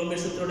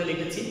কুলম্বের সূত্রটা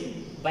লিখেছি।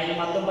 বায়ু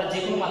মাধ্যম বা যে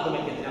কোনো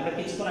মাধ্যমের ক্ষেত্রে আমরা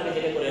কিছুক্ষণ আগে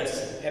যেটা করে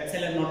আসছি,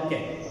 এপসাইলন নট কে,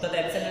 অর্থাৎ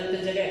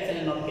এপসাইলনের জায়গায়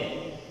এপসাইলন নট কে।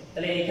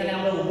 তাহলে এখানে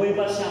আমরা উভয়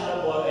পাশে আমরা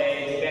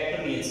যে ভেক্টর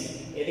নিয়েছি,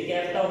 এদিকে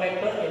একটাও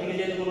ভেক্টর, এদিকে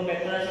যেহেতু কোনো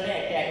ভেক্টর আসে না,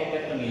 একটা একক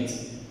ভেক্টর নিয়েছি।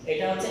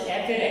 এটা হচ্ছে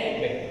f এর একক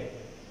ভেক্টর।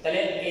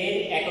 তাহলে এর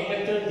একক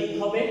ভেক্টরের দিক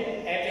হবে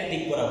f এর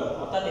দিক বরাবর,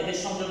 অর্থাৎ এদের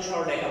সংযোগ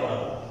সরলরেখা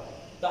বরাবর।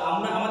 তো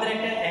আমাদের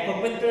একটা একক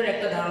ভেক্টরের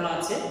একটা ধারণা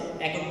আছে,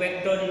 একক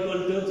ভেক্টর ইকুয়াল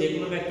টু যে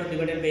কোনো ভেক্টর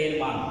ডিভাইডেড বাই এর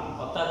মান।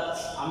 অর্থাৎ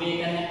আমি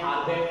এখানে r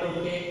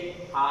ভেক্টরকে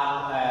আর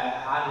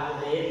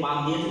এর মান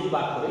দিয়ে যদি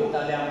ভাগ করি,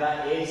 তাহলে আমরা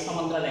এর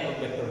সমান্তরাল একক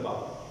ভেক্টর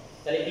পাবো।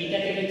 তাহলে এটা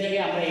কেটের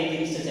জায়গায় আমরা এই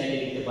জিনিসটা চাইলে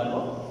লিখতে পারবো,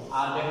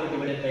 r vector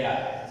divided by r।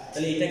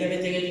 তাহলে এটা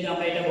কেটের জায়গায় যদি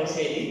আমরা এটা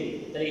বসিয়ে দিই,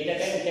 তাহলে এটা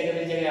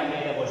কেটের জায়গায় আমরা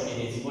এটা বসিয়ে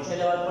দিয়েছি। বসিয়ে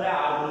দেওয়ার পরে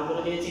r গুণ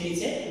করে দিয়েছি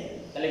নিচে,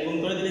 তাহলে গুণ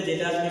করে দিলে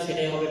যেটা আসবে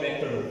সেটাই হবে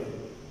ভেক্টর রূপ।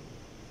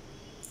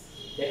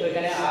 দেখো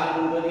এখানে r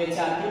গুণ করে দিয়েছে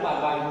r কিউব, আর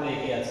বাকিগুলো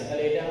একই আছে।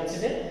 তাহলে এটা হচ্ছে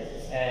যে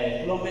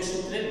কুলম্বের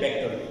সূত্রের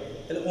ভেক্টর।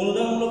 তাহলে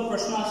অনুদানমূলক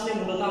প্রশ্ন আসলে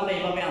মূলত আমরা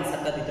এইভাবে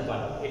আনসারটা দিতে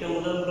পারি। এটা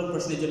অনুদানমূলক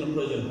প্রশ্নের জন্য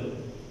প্রয়োজন হয়,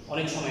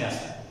 অনেক সময়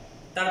আসে।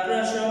 তারপরে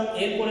আসলে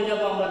এরপরে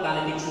যাব আমরা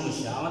গাণিতিক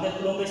সমস্যা। আমাদের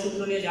কুলম্বের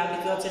সূত্র নিয়ে যা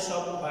কিছু আছে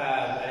সব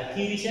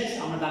থিওরি শেষ,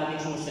 আমরা গাণিতিক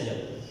সমস্যা যাব।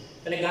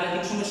 তাহলে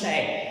গাণিতিক সমস্যা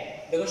 1,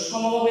 দেখো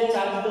সমভাবে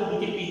চালিত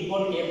দুটি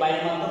পিস্তলকে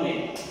বায়ুর মাধ্যমে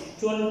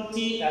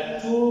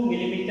 22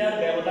 মিলিমিটার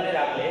ব্যবধানে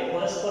রাখলে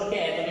পরস্পরকে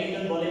এত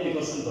নিউটন বলে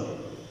বিকর্ষণ করে।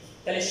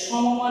 তাহলে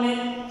সমমানের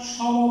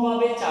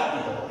সমভাবে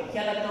চার্জিত,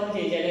 খেয়াল রাখতে হবে যে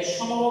এই জায়গায়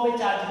সমভাবে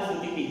চার্জিত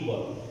দুটি পিক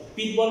বল।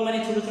 পিক বল মানে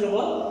ছোট ছোট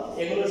বল,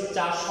 এগুলোর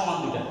চার্জ সমান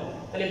দুটা।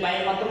 তাহলে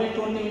বায়ুর মাধ্যমে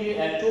 2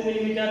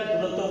 মিলিমিটার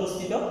দূরত্ব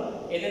অবস্থিত,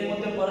 এদের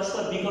মধ্যে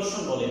পরস্পর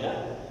বিকর্ষণ বল। এটা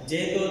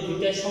যেহেতু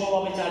দুইটাই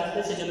সমভাবে চার্জিত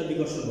সেজন্য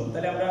বিকর্ষণ বল।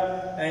 তাহলে আমরা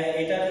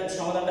এটার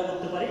সমাধানটা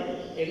করতে পারি।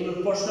 এগুলোর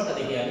প্রশ্নটা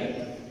দেখি আমি।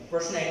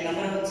 প্রশ্ন 1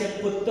 নম্বরে হচ্ছে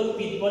প্রত্যেক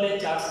পিক বলের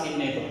চার্জ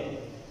নির্ণয় করো।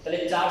 তাহলে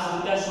চার্জ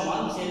দুটা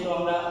সমান, সেহেতু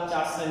আমরা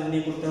চার্জটা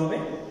নির্ণয় করতে হবে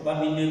বা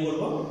নির্ণয়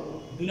করব।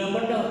 2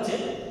 নম্বরটা হচ্ছে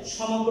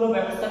সমগ্র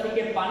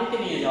ব্যবস্থাটিকে পানিতে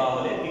নিয়ে যাওয়া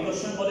হলে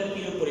বিকর্ষণ বলের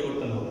কিরূপ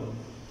পরিবর্তন হবে।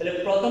 তাহলে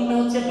প্রথমটা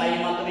হচ্ছে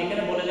বায়ুর মাধ্যমে,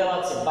 এখানে বলে দেওয়া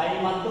আছে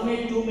বায়ুর মাধ্যমে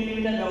 2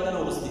 মিলিমিটার ব্যবধানে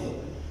অবস্থিত।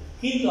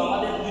 কিন্তু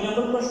আমাদের 2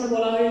 নম্বর প্রশ্ন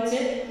বলা হয়েছে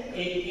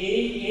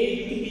এই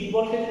দুটি পিক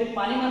বলকে যদি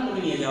পানির মাধ্যমে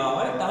নিয়ে যাওয়া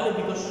হয় তাহলে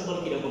বিকর্ষণ বল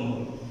কিরকম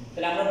হবে।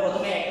 তাহলে আমরা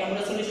প্রথমে 1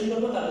 নম্বরে সলিউশন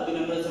করব, তারপর 2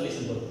 নম্বরে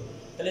সলিউশন করব।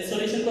 তাহলে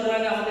সলিউশন করার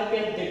আগে আমাদেরকে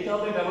দেখতে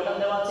হবে ব্যবধান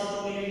দেওয়া আছে 2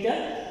 মিলিমিটার,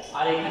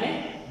 আর এখানে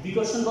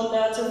বিকর্ষণ বল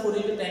দেওয়া আছে 4 ×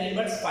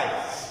 10⁻⁵।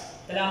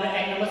 তাহলে আমরা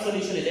 1 নম্বর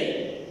সলিউশনে যাই।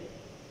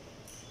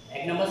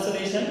 1 নম্বর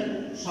সলিউশন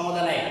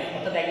সমাধান 1,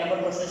 অর্থাৎ 1 নম্বর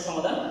প্রশ্নের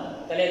সমাধান।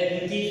 তাহলে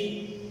দুটি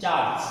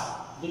চার্জ,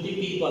 দুটি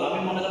পিক বল, আমি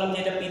মনে করলাম যে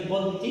এটা পিক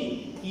বল দুটি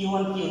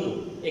Q1 Q2।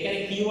 এখানে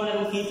Q1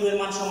 এবং Q2 এর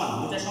মান সমান,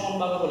 দুটো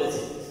সমানভাবে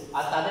বলেছে,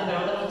 আর তাদের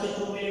ব্যবধান হচ্ছে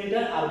 2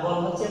 মিলিমিটার, আর বল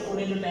হচ্ছে 4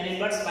 ×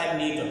 10⁻⁵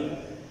 নিউটন।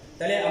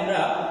 তাহলে আমরা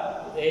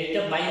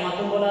এটা বায়ুর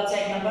মাধ্যম বলা আছে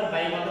 1 নম্বর,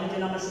 বায়ুর মাধ্যমের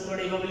জন্য আমরা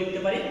সূত্রটা এইভাবে লিখতে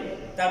পারি।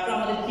 তারপর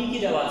আমাদের কি কি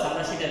দেওয়া আছে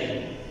আমরা সেটা লিখব।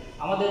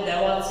 আমাদের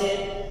দেওয়া আছে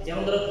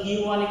যেমন ধরো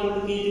Q1 =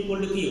 Q2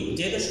 = Q,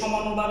 যেহেতু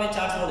সমানভাবে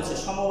চার্জ বলেছে,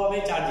 সমভাবে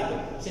চার্জিত,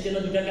 সেজন্য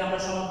দুটাকে আমরা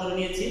সমান ধরে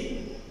নিয়েছি।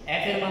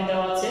 F এর মান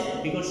দেওয়া আছে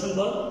বিকর্ষণ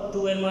বল,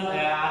 2 এর মান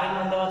R এর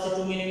মান দেওয়া আছে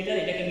 2 মিলিমিটার,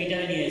 এটাকে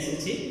মিটারে নিয়ে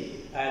এসেছি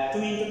 2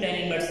 ×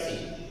 10⁻⁵।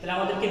 তাহলে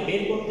আমাদেরকে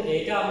বের করতে,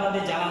 এটা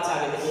আমাদের জানা আছে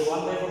আগে থেকে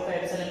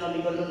 1/4πε0 = 9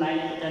 ×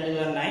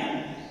 10⁹।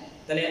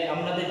 তাহলে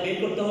আমাদের বের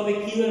করতে হবে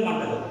Q এর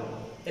মানটা কত।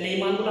 তাহলে এই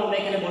মানগুলো আমরা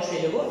এখানে বসিয়ে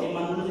দেব। এই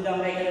মানগুলো যদি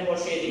আমরা এখানে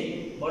বসিয়ে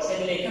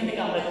দিলে এখান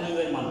থেকে আমরা Q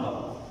এর মান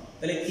পাবো।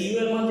 তাহলে Q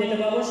এর মান যেটা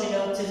পাবো সেটা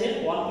হচ্ছে যে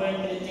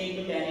 1.33 ×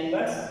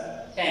 10⁻10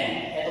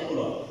 এত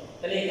কুলম্ব।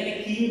 তাহলে এখানে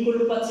Q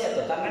 = পাচ্ছি এত,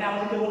 তার মানে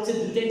আমাদেরকে বলছে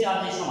দুটোই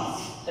চার্জের সমান।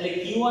 তাহলে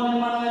Q1 এর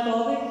মানও এত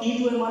হবে,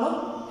 Q2 এর মানও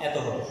এত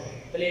হবে।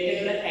 তাহলে এটা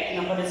হলো 1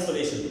 নম্বরের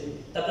সলিউশন।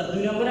 তারপর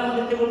 2 নম্বরে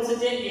আমাদেরকে বলছে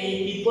যে এই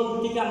পিক বল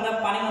দুটিকে আমরা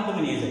পানির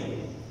মাধ্যমে নিয়ে যাব।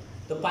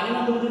 তো পানির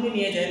মাধ্যমে যদি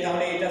নিয়ে যায়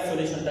তাহলে এটা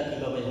সলিউশনটা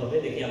কিভাবে হবে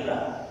দেখি আমরা।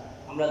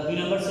 2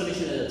 নম্বর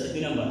সলিউশনে যাচ্ছি।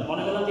 2 নম্বর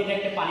মনে করলাম যে এটা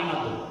একটা পানি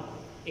মাধ্যম,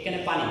 এখানে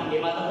পানি,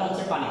 এই মাধ্যমটা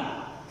হচ্ছে পানি।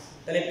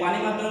 তাহলে পানি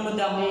মাধ্যমের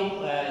মধ্যে আমি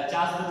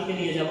চার্জ দুটিকে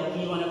নিয়ে যাব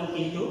Q1 এবং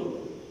Q2।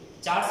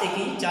 চার্জ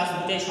একই, চার্জ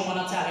দুটাই সমান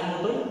আছে আগের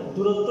মতোই,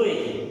 দূরত্ব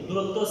একই,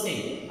 দূরত্ব সেম,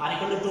 আর =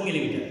 2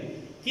 মিলিমিটার।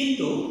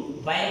 কিন্তু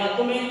বায়ুর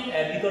মাধ্যমে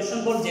বিকর্ষণ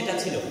বল যেটা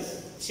ছিল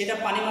সেটা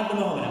পানির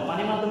মাধ্যমে হবে না,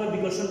 পানির মাধ্যমে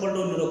বিকর্ষণ বলটা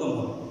অন্যরকম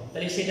হবে।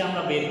 তাহলে সেটা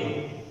আমরা বের করব,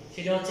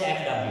 সেটা হচ্ছে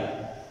FW।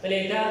 তাহলে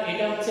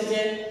এটা হচ্ছে যে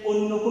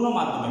অন্য কোনো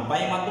মাধ্যমে,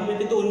 বায়ুর মাধ্যমে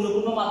ব্যতীত অন্য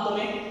কোনো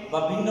মাধ্যমে বা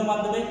ভিন্ন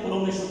মাধ্যমে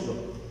কুলম্বের সূত্র।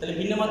 তাহলে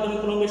ভিন্ন মাধ্যমে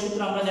কুলম্বের সূত্র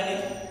আমরা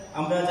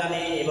জানি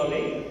এভাবে,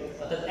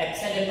 অর্থাৎ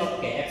এপসাইলন নট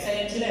কে,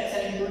 এপসাইলন ছিল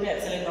এপসাইলন =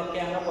 এপসাইলন নট কে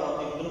আমরা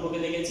পরবর্তী ধ্রুবকে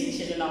লিখেছি,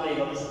 সেজন্য আমরা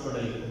এইভাবে সূত্রটা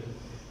লিখব।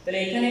 তাহলে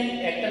এখানে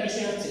একটা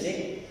বিষয় হচ্ছে যে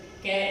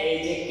এই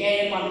যে কে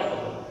এর মানটা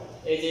কত,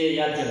 এই যে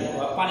ইয়ার জন্য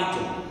পানির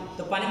জন্য।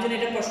 তো পানির জন্য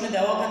এটা প্রশ্নে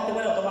দেওয়া থাকতে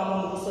পারে অথবা আমরা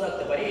মুখস্থ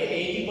রাখতে পারি, এটা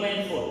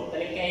 80.4।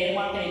 তাহলে কে এর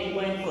মানটা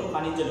 80.4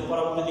 পানির জন্য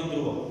পরাবৈদ্যুতিক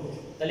ধ্রুবক।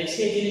 তাহলে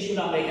সেই জিনিসগুলো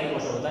আমরা এখানে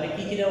বসাবো। তাহলে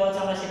কি কি দেওয়া আছে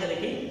আমরা সেটা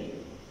দেখি।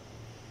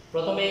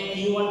 প্রথমে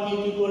Q1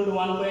 Q2 =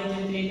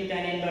 1.33 ×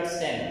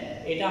 10⁻10,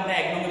 এটা আমরা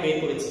 1 নম্বরে বের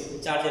করেছি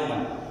চার্জের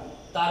মান।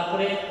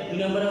 তারপরে 2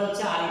 নম্বরে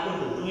হচ্ছে R =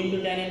 2 ×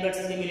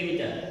 10⁻3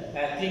 মিলিমিটার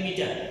 3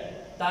 মিটার।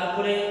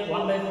 তারপরে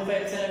 1/4πε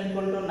 =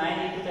 9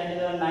 × 10⁹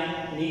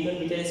 নিউটন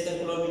মিটার স্কয়ার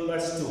কুলম্ব /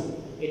 2,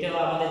 এটাও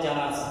আমাদের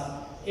জানা আছে।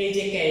 এই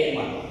যে কে এর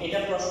মান, এটা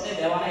প্রশ্নে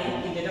দেওয়া নাই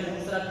কিন্তু এটা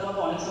মুখস্থ রাখতে হবে,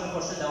 অনেক সময়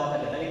প্রশ্নে দেওয়া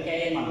থাকে। তাহলে কে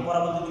এর মান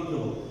পরাবৈদ্যুতিক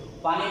ধ্রুবক,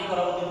 পানির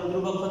পরাবৈদ্যুতিক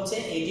ধ্রুবক হচ্ছে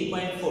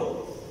 80.4।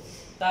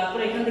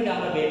 তারপরে এখান থেকে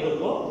আমরা বের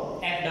করব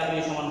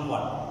FW =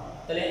 1।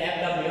 তাহলে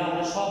FW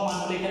আমরা সব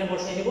মানগুলো এখানে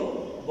বসিয়ে দেব,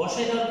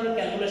 বসিয়ে দেওয়ার পরে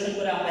ক্যালকুলেশন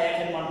করে আমরা F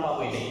এর মান পাবো।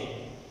 এটাই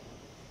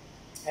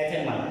F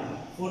এর মান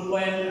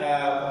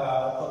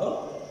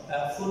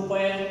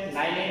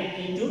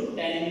 4.98 ×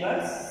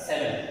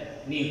 10⁻7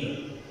 নিউটন।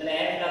 তাহলে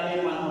FW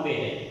এর মান হবে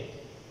এটাই।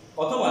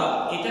 অথবা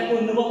এটাকে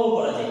অন্যভাবেও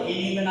করা যায়, এই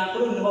নিয়মে না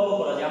করে অন্যভাবেও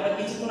করা যায়। আমরা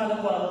কিছুক্ষণ আগে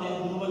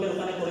পরাবৈদ্যুতিক ধ্রুবকের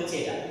ওখানে করেছি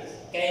এটা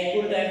K =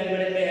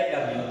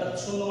 F/FW, অর্থাৎ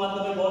শূন্য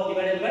মাধ্যমে বল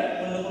ডিভাইডেড বাই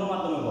অন্য কোনো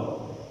মাধ্যমে বল।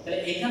 তাহলে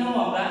এখানেও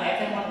আমরা F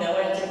এর মান দেওয়া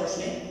আছে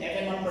প্রশ্নে, F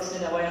এর মান প্রশ্নে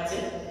দেওয়া আছে,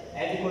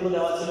 F =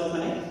 দেওয়া ছিল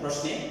ওখানে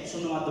প্রশ্নে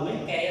শূন্য মাধ্যমে,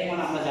 K এর মান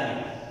আমরা জানি।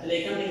 তাহলে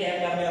এখান থেকে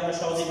FW আমরা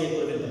সহজেই বের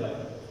করে ফেলতে পারি।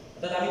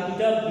 অর্থাৎ আমি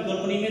দুটো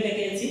বিকল্প নিয়মে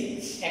দেখিয়েছি,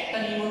 একটা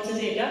নিয়ম হচ্ছে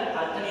যে এটা,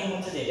 আরেকটা নিয়ম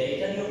হচ্ছে যে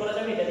এটা দিয়েও করা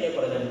যাবে, এটা দিয়েও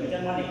করা যাবে।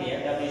 দুটার মান একই,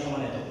 FW =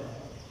 এত।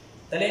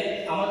 তাহলে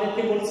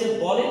আমাদেরকে বলছে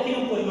বলের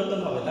কিরকম পরিবর্তন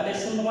হবে। তাহলে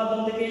শূন্য মাধ্যম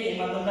থেকে এই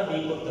মাধ্যমটা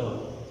বিয়োগ করতে হবে।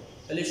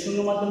 তাহলে শূন্য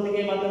মাধ্যম থেকে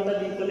এই মাধ্যমটা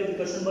বিয়োগ করলে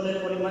বিকর্ষণ বলের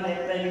পরিমাণ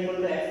F' =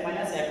 F -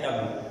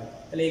 FW।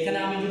 তাহলে এখানে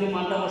আমি যদি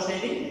মানটা বসাই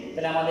দিই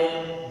তাহলে আমাদের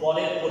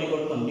বলের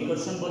পরিবর্তন,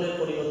 বিকর্ষণ বলের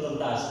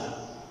পরিবর্তনটা আসবে।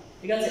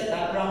 ঠিক আছে,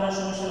 তারপর আমরা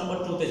সমস্যা নম্বর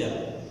 2 তে যাব।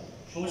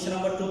 সমস্যা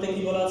নম্বর 2 তে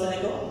কি বলা আছে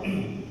দেখো।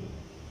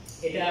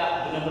 এটা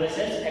 2 নম্বরে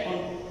শেষ। এখন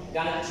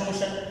গাণিতিক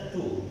সমস্যা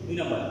 2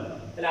 নম্বর।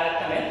 তাহলে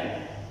আরেকটা ম্যাথ,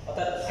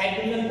 অর্থাৎ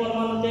হাইড্রোজেন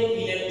পরমাণুতে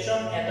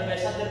ইলেকট্রন এত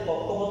ব্যাসার্ধের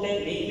কক্ষপথে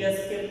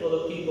নিউক্লিয়াসকে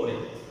প্রদক্ষিণ করে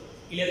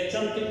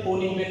ইলেকট্রনটির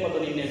কৌণিক বেগ কত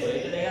নির্ণয় করে।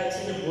 এটা দেখা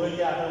যাচ্ছে যে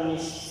বইতে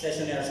 18-19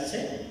 সেশনে আসছে।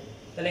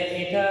 তাহলে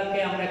এটাকে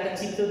আমরা একটা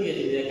চিত্র দিয়ে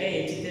যদি দেখাই,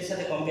 এই চিত্রের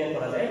সাথে কম্পেয়ার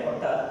করা যায়।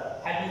 অর্থাৎ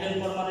হাইড্রোজেন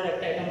পরমাণুর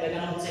একটা অ্যাটম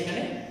দেখানো হচ্ছে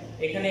এখানে।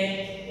 এখানে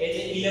এই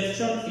যে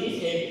ইলেকট্রনটি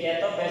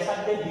এত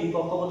ব্যাসার্ধের দুই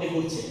কক্ষপথে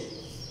ঘুরছে,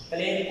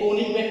 তাহলে এর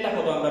কৌণিক বেগটা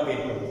কত আমরা বের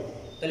করব।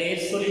 তাহলে এর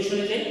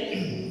সলিউশনে যাই,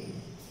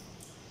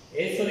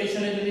 এর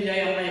সলিউশনে যদি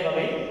যাই আমরা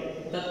এভাবে,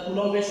 অর্থাৎ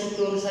কুলম্বের সূত্র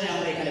অনুসারে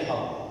আমরা এখানে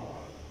পাবো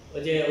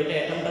ওই যে ওইটা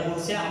অ্যাটমটা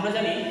ঘুরছে। আমরা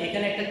জানি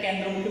এখানে একটা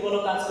কেন্দ্রমুখী বল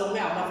কাজ করবে।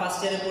 আমরা ফার্স্ট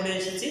ইয়ারে পড়ে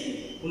এসেছি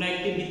কোনো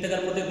একটি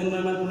বৃত্তাকার পথে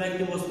ঘূর্ণায়মান কোনো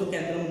একটি বস্তু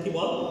কেন্দ্রমুখী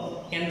বল,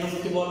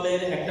 কেন্দ্রমুখী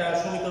বলের একটা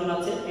সমীকরণ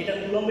আছে। এটা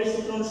কুলম্বের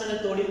সূত্র অনুসারে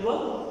তড়িৎ বল,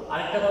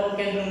 আরেকটা পাবো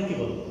কেন্দ্রমুখী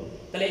বল।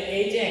 তাহলে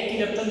এই যে একটি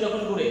ইলেকট্রন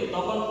যখন ঘুরে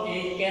তখন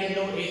এই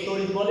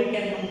তড়িৎ বলের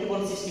কেন্দ্রমুখী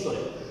বল সৃষ্টি করে,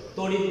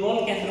 তড়িৎ বল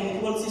কেন্দ্রমুখী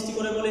বল সৃষ্টি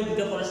করে বলে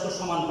দুটো পরস্পর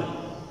সমান হয়।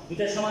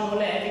 দুটো সমান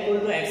হলে F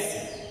 = x।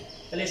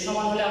 তাহলে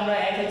সমান হলে আমরা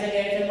f এর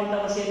জায়গায় f এর মানটা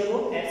বসিয়ে দেব,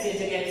 fc এর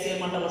জায়গায় fc এর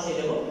মানটা বসিয়ে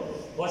দেব।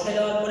 বসায়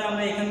দেওয়ার পরে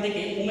আমরা এখান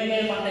থেকে ওমেগা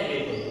এর মানটা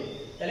বের করব।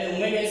 তাহলে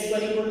ওমেগা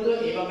স্কয়ার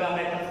এইভাবে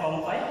আমরা একটা ফর্ম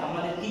পাই।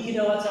 আমাদের কি কি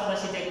দেওয়া আছে আমরা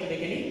সেটা একটু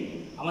দেখে নিই।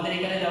 আমাদের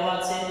এখানে দেওয়া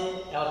আছে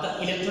অর্থাৎ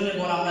ইলেকট্রনের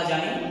বল আমরা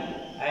জানি,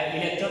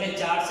 ইলেকট্রনের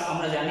চার্জ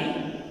আমরা জানি,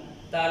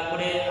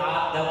 তারপরে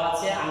আর দেওয়া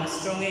আছে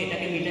আর্মস্ট্রং এ,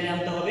 এটাকে মিটারে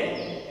আনতে হবে,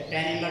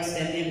 tan ইনভার্স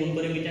 10 দিয়ে গুণ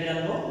করে মিটারে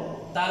আনবো।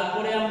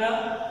 তারপরে আমরা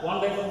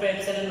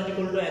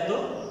 1/4πε0 এত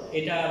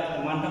এটা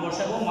মানটা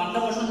বসাবো। মানটা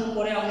বসানোর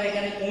পরে আমরা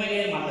এখানে ওমেগা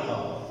এর মানটা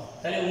পাবো।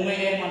 তাহলে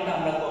ওমেগা এর মানটা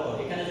আমরা কত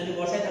এখানে যদি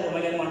বসাই তাহলে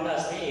ওমেগা এর মানটা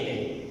আসবে এটাই।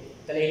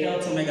 তাহলে এটা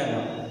হচ্ছে ওমেগার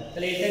মান।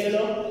 তাহলে এটা গেল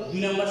 2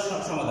 নম্বর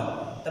সমাধান।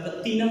 তারপর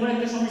 3 নম্বর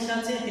একটা সমস্যা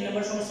আছে, 3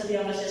 নম্বর সমস্যা দিয়ে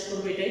আমরা শেষ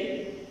করব এটাই।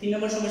 3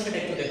 নম্বর সমস্যাটা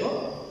একটু দেখো।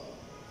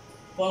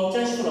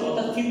 50 কুলম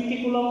অর্থাৎ 50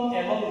 কুলম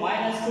এবং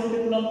 -20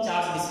 কুলম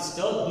চার্জ বিশিষ্ট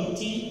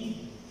দুটি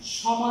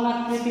সমান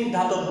আকৃতির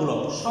ধাতব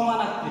গোলক, সমান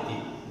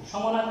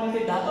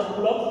আকৃতির ধাতব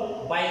গোলক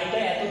বায়ুতে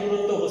এত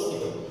দূরত্বে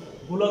অবস্থিত।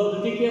 গোলক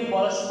দুটিকে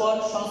পরস্পর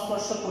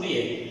সংস্পর্শ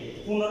করিয়ে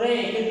পুনরায়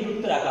একই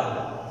দূরত্বে রাখা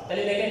হবে।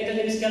 তাহলে দেখে একটা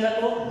জিনিস খেয়াল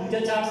রাখো, দুইটা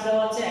চার্জ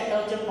দেওয়া আছে, একটা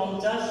হচ্ছে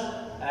 50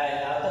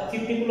 অর্থাৎ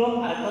 50 কুলম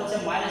আর একটা হচ্ছে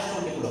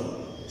 -20 কুলম।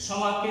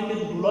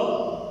 সমাকৃতির গোলক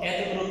এত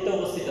দূরত্বে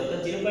অবস্থিত, অর্থাৎ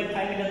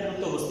 0.5 মিটার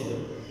দূরত্বে অবস্থিত।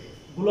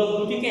 গোলক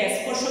দুটিকে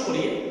স্পর্শ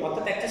করিয়ে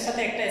অর্থাৎ একটার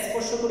সাথে একটা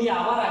স্পর্শ করিয়ে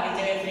আবার আগের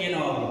জায়গায় ফিরিয়ে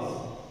নেওয়া হবে।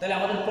 তাহলে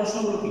আমাদের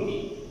প্রশ্নগুলো কি কি?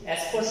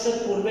 স্পর্শের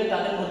পূর্বে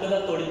তাদের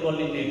মধ্যকার তড়িৎ বল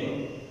নির্ণয় করো,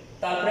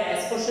 তারপরে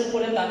স্পর্শের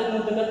পরে তাদের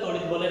মধ্যকার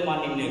তড়িৎ বলের মান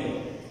নির্ণয় করো।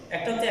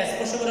 একটা হচ্ছে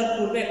স্পর্শ করার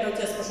পূর্বে, একটা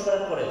হচ্ছে স্পর্শ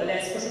করার পরে। তাহলে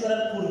স্পর্শ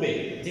করার পূর্বে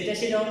যেটা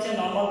সেটা হচ্ছে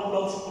নরমাল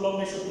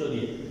কুলম্বের সূত্র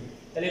দিয়ে।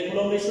 তাহলে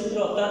কুলম্বের সূত্র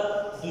অর্থাৎ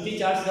দুটি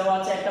চার্জ দেওয়া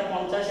আছে, একটা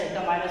 50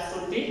 একটা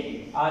 -20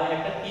 আর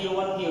একটা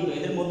Q1 Q2,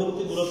 এদের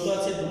মধ্যবর্তী দূরত্ব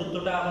আছে,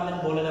 দূরত্বটা আমাদের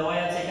বলে দেওয়া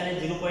আছে এখানে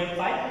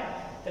 0.5।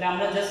 তাহলে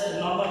আমরা জাস্ট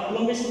নরমাল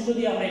কুলম্বের সূত্র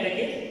দিয়ে আমরা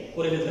এটাকে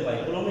করে ফেলতে পারি।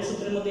 কুলম্বের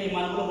সূত্রের মধ্যে এই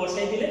মানগুলো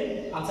বসাই দিলে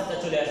আনসারটা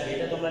চলে আসবে।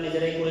 এটা তোমরা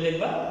নিজেরাই করে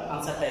দেখবা,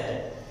 আনসারটা এত।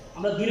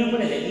 আমরা 2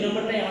 নম্বরে যাই। 2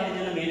 নম্বরটাই আমাদের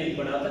জন্য মেইন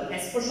ইম্পর্টেন্ট, অর্থাৎ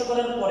স্পর্শ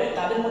করার পরে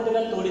তাদের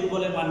মধ্যকার তড়িৎ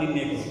বলের মান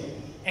নির্ণয় করব।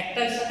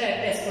 একটার সাথে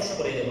একটা স্পর্শ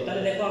করে দেব।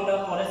 তাহলে দেখো আমরা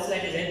পরের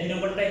স্লাইডে যাই। 2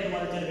 নম্বরটাই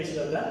তোমাদের জন্য বেশি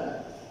দরকার।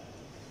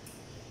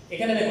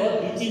 এখানে দেখো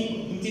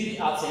দুটি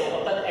আছে,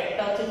 অর্থাৎ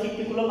একটা হচ্ছে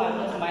 50 কুলম আর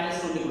একটা হচ্ছে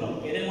 -20 কুলম।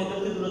 এদের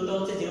মধ্যবর্তী দূরত্ব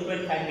হচ্ছে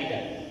 0.5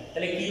 মিটার।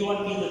 তাহলে Q1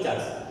 Q2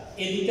 চার্জ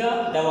এই দুটো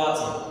দেওয়া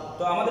আছে।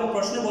 তো আমাদের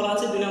প্রশ্নে বলা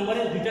আছে 2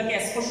 নম্বরে দুটাকে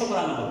স্পর্শ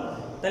করানো হবে।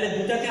 তাহলে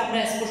দুটাকে আমরা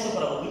স্পর্শ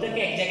করাবো, দুটাকে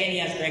এক জায়গায়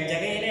নিয়ে আসবো, এক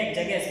জায়গায় এনে এক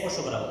জায়গায় স্পর্শ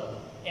করাবো,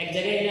 এক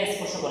জায়গায় এনে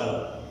স্পর্শ করাবো,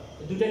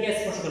 দুটাকে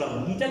স্পর্শ করাবো।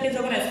 দুটাকে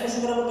যখন স্পর্শ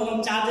করাবো তখন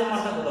চার্জের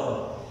মানটা কত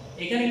হবে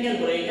এখানে খেয়াল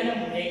করে।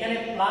 এখানে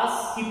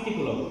 +50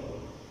 কুলম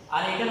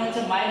আর এখানে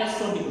হচ্ছে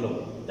 -20 কুলম।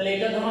 তাহলে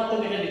এটা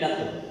ধনাত্মক, এটা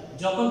ঋণাত্মক।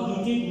 যখন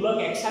দুটি গোলক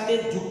একসাথে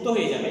যুক্ত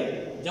হয়ে যাবে,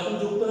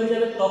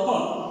 তখন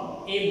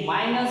এই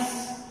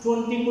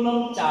 -20 কুলম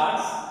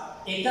চার্জ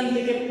এখান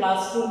থেকে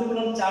 +20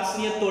 কুলম চার্জ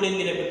নিয়ে তড়িৎ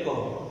নিরপেক্ষ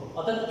হবে।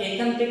 অর্থাৎ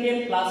এখান থেকে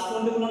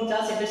 +20 কুলম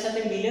চার্জ এটার সাথে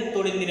মিলে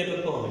তড়িৎ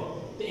নিরপেক্ষ হবে।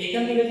 তো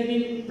এখান থেকে যদি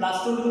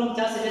 +20 কুলম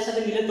চার্জ এটার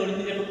সাথে মিলে তড়িৎ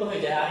নিরপেক্ষ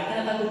হয়ে যায়, আর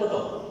এখানে থাকবে কত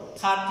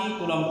 30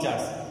 কুলম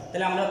চার্জ।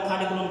 তাহলে আমরা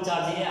 30 কুলম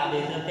চার্জ নিয়ে আর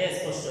এটাতে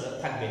স্পর্শ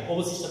থাকবে,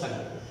 অবশিষ্ট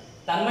থাকবে।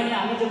 তার মানে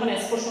আমি যখন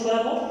স্পর্শ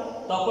করাবো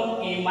তখন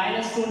এই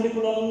 -20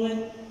 কুলমের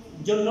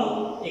জন্য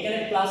এখানে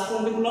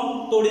 +20 কুলম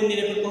তড়িৎ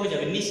নিরপেক্ষ হয়ে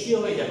যাবে, নিষ্ক্রিয়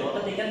হয়ে যাবে।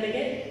 অর্থাৎ এখান থেকে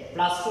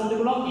 +20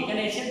 কুলম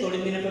এখানে এসে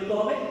তড়িৎ নিরপেক্ষ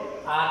হবে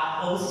আর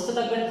অবশিষ্ট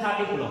থাকবে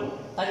 30 কুলম।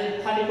 তাহলে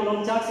 30 কুলম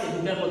চার্জ এই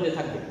দুটার মধ্যে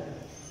থাকবে।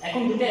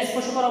 এখন দুটো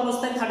স্পর্শ করা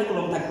অবস্থায় 30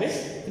 কুলম থাকবে,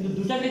 কিন্তু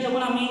দুটাকে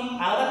যখন আমি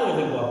আলাদা করে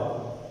ফেলবো,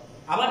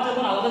 আবার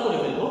যখন আলাদা করে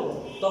ফেলবো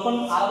তখন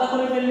আলাদা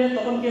করে ফেললে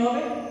তখন কি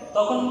হবে,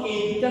 তখন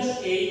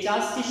এই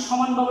চার্জটি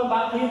সমানভাবে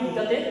ভাগ হয়ে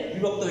দুটাতে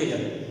বিভক্ত হয়ে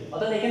যাবে।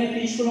 অর্থাৎ এখানে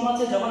 30 কুলম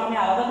আছে, যখন আমি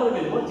আলাদা করে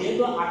ফেলবো,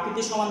 যেহেতু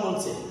আকৃতি সমান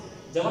বলছে,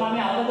 যখন আমি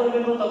আলাদা করে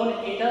ফেলবো তখন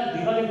এটা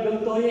দুই ভাগে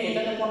বিভক্ত হয়ে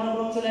এটাতে 15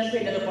 কুলম চলে আসবে,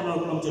 এটাতে 15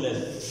 কুলম চলে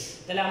আসবে।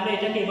 তাহলে আমরা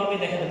এটাকে এভাবে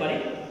দেখাতে পারি।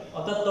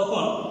 অর্থাৎ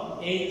তখন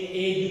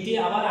এই দুটি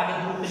আবার আগের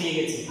দূরত্বে নিয়ে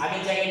গেছি,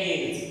 আগের জায়গায় নিয়ে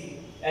গেছি,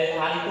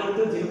 r =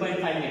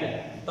 0.5 মিটার।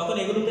 তখন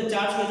এগুলোতে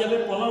চার্জ হয়ে যাবে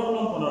 15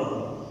 কুলম 15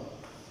 কুলম।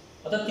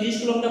 অর্থাৎ 30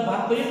 কুলমটা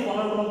ভাগ করে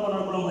 15 কুলম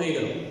 15 কুলম হয়ে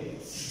গেল।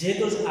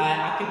 যেহেতু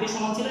আকৃতি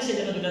সমান ছিল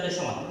সেজন্য দুটাতে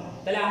সমান।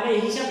 তাহলে আমরা এই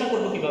হিসাবটা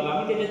করবো কিভাবে?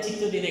 আমি তো এটা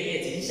চিত্র দিয়ে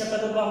দেখিয়েছি। হিসাবটা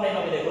করবো আমরা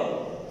এভাবে, দেখো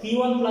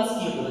Q1 plus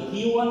Q2,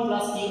 Q1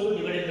 plus Q2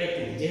 divided by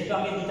 2। যেহেতু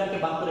আমি দুটাকে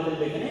ভাগ করে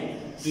ফেলবো, এখানে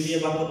 2 দিয়ে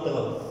ভাগ করতে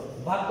হবে।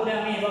 ভাগ করে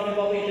আমি এভাবে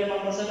পাবো, এটার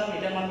মান বসালাম,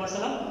 এটার মান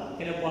বসালাম,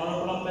 এখানে 15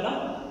 কুলম্ব পেলাম,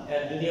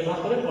 2 দিয়ে ভাগ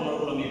করে 15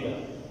 কুলম্ব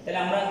পেলাম। তাহলে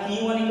আমরা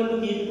Q1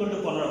 Q2 15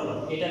 কুলম্ব,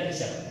 এটার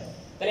হিসাব।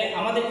 তাহলে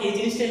আমাদের এই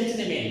জিনিসটা হচ্ছে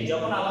যে মেইন,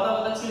 যখন আলাদা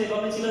আলাদা ছিল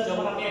এভাবে ছিল,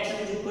 যখন আমি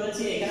একসাথে যোগ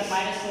করেছি এখানে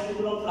 -20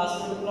 কুলম্ব প্লাস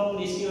 20 কুলম্ব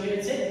নিষ্ক্রিয় হয়ে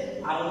গেছে,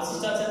 আর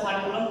অবশিষ্ট আছে 30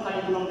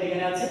 কুলম্ব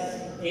এখানে আছে।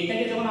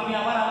 এইটাকে যখন আমি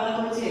আবার আলাদা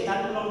করেছি, এই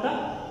 30 কুলম্বটা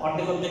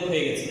অর্ধেক অর্ধেক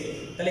হয়ে গেছে।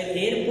 তাহলে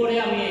এরপরে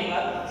আমি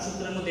এবার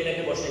সূত্রের মধ্যে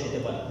এটাকে বসাই দিতে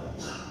পারি।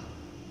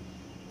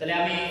 তাহলে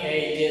আমি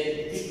এই যে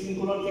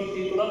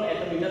 15 কুলম্ব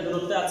এত মিটার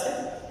দূরত্বে আছে,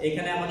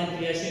 এখানে আমাদের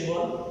ক্রিয়াশীল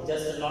বল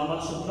জাস্ট নরমাল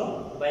সূত্র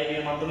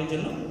বাইরের মাধ্যমের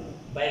জন্য,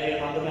 বাইরের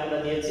মাধ্যমে আমরা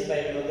দিয়েছি,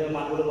 বাইরের মাধ্যমে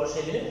মানগুলো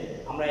বসাই দিলে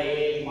আমরা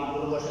এই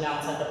মানগুলো বসালে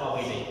আনসারটা পাবো।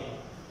 এটাই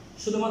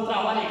শুধুমাত্র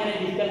আমার এখানে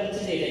ডিফিকাল্ট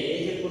হচ্ছে যে এটাই,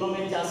 এই যে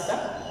কুলম্বের চার্জটা,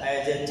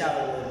 যে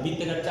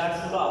বৃত্তাকার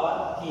চার্জগুলো আবার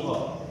কি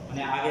হয়,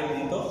 মানে আগের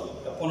মতো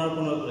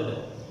 15 করে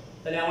দেবো।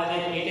 তাহলে আমাদের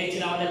এটাই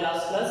ছিল আমাদের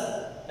লাস্ট ক্লাস।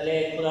 তাহলে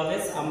খোদা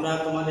হাফেজ, আমরা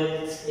তোমাদের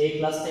এই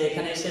ক্লাসটা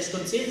এখানে শেষ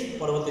করছি,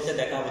 পরবর্তীতে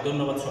দেখা হবে।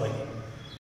 ধন্যবাদ সবাইকে।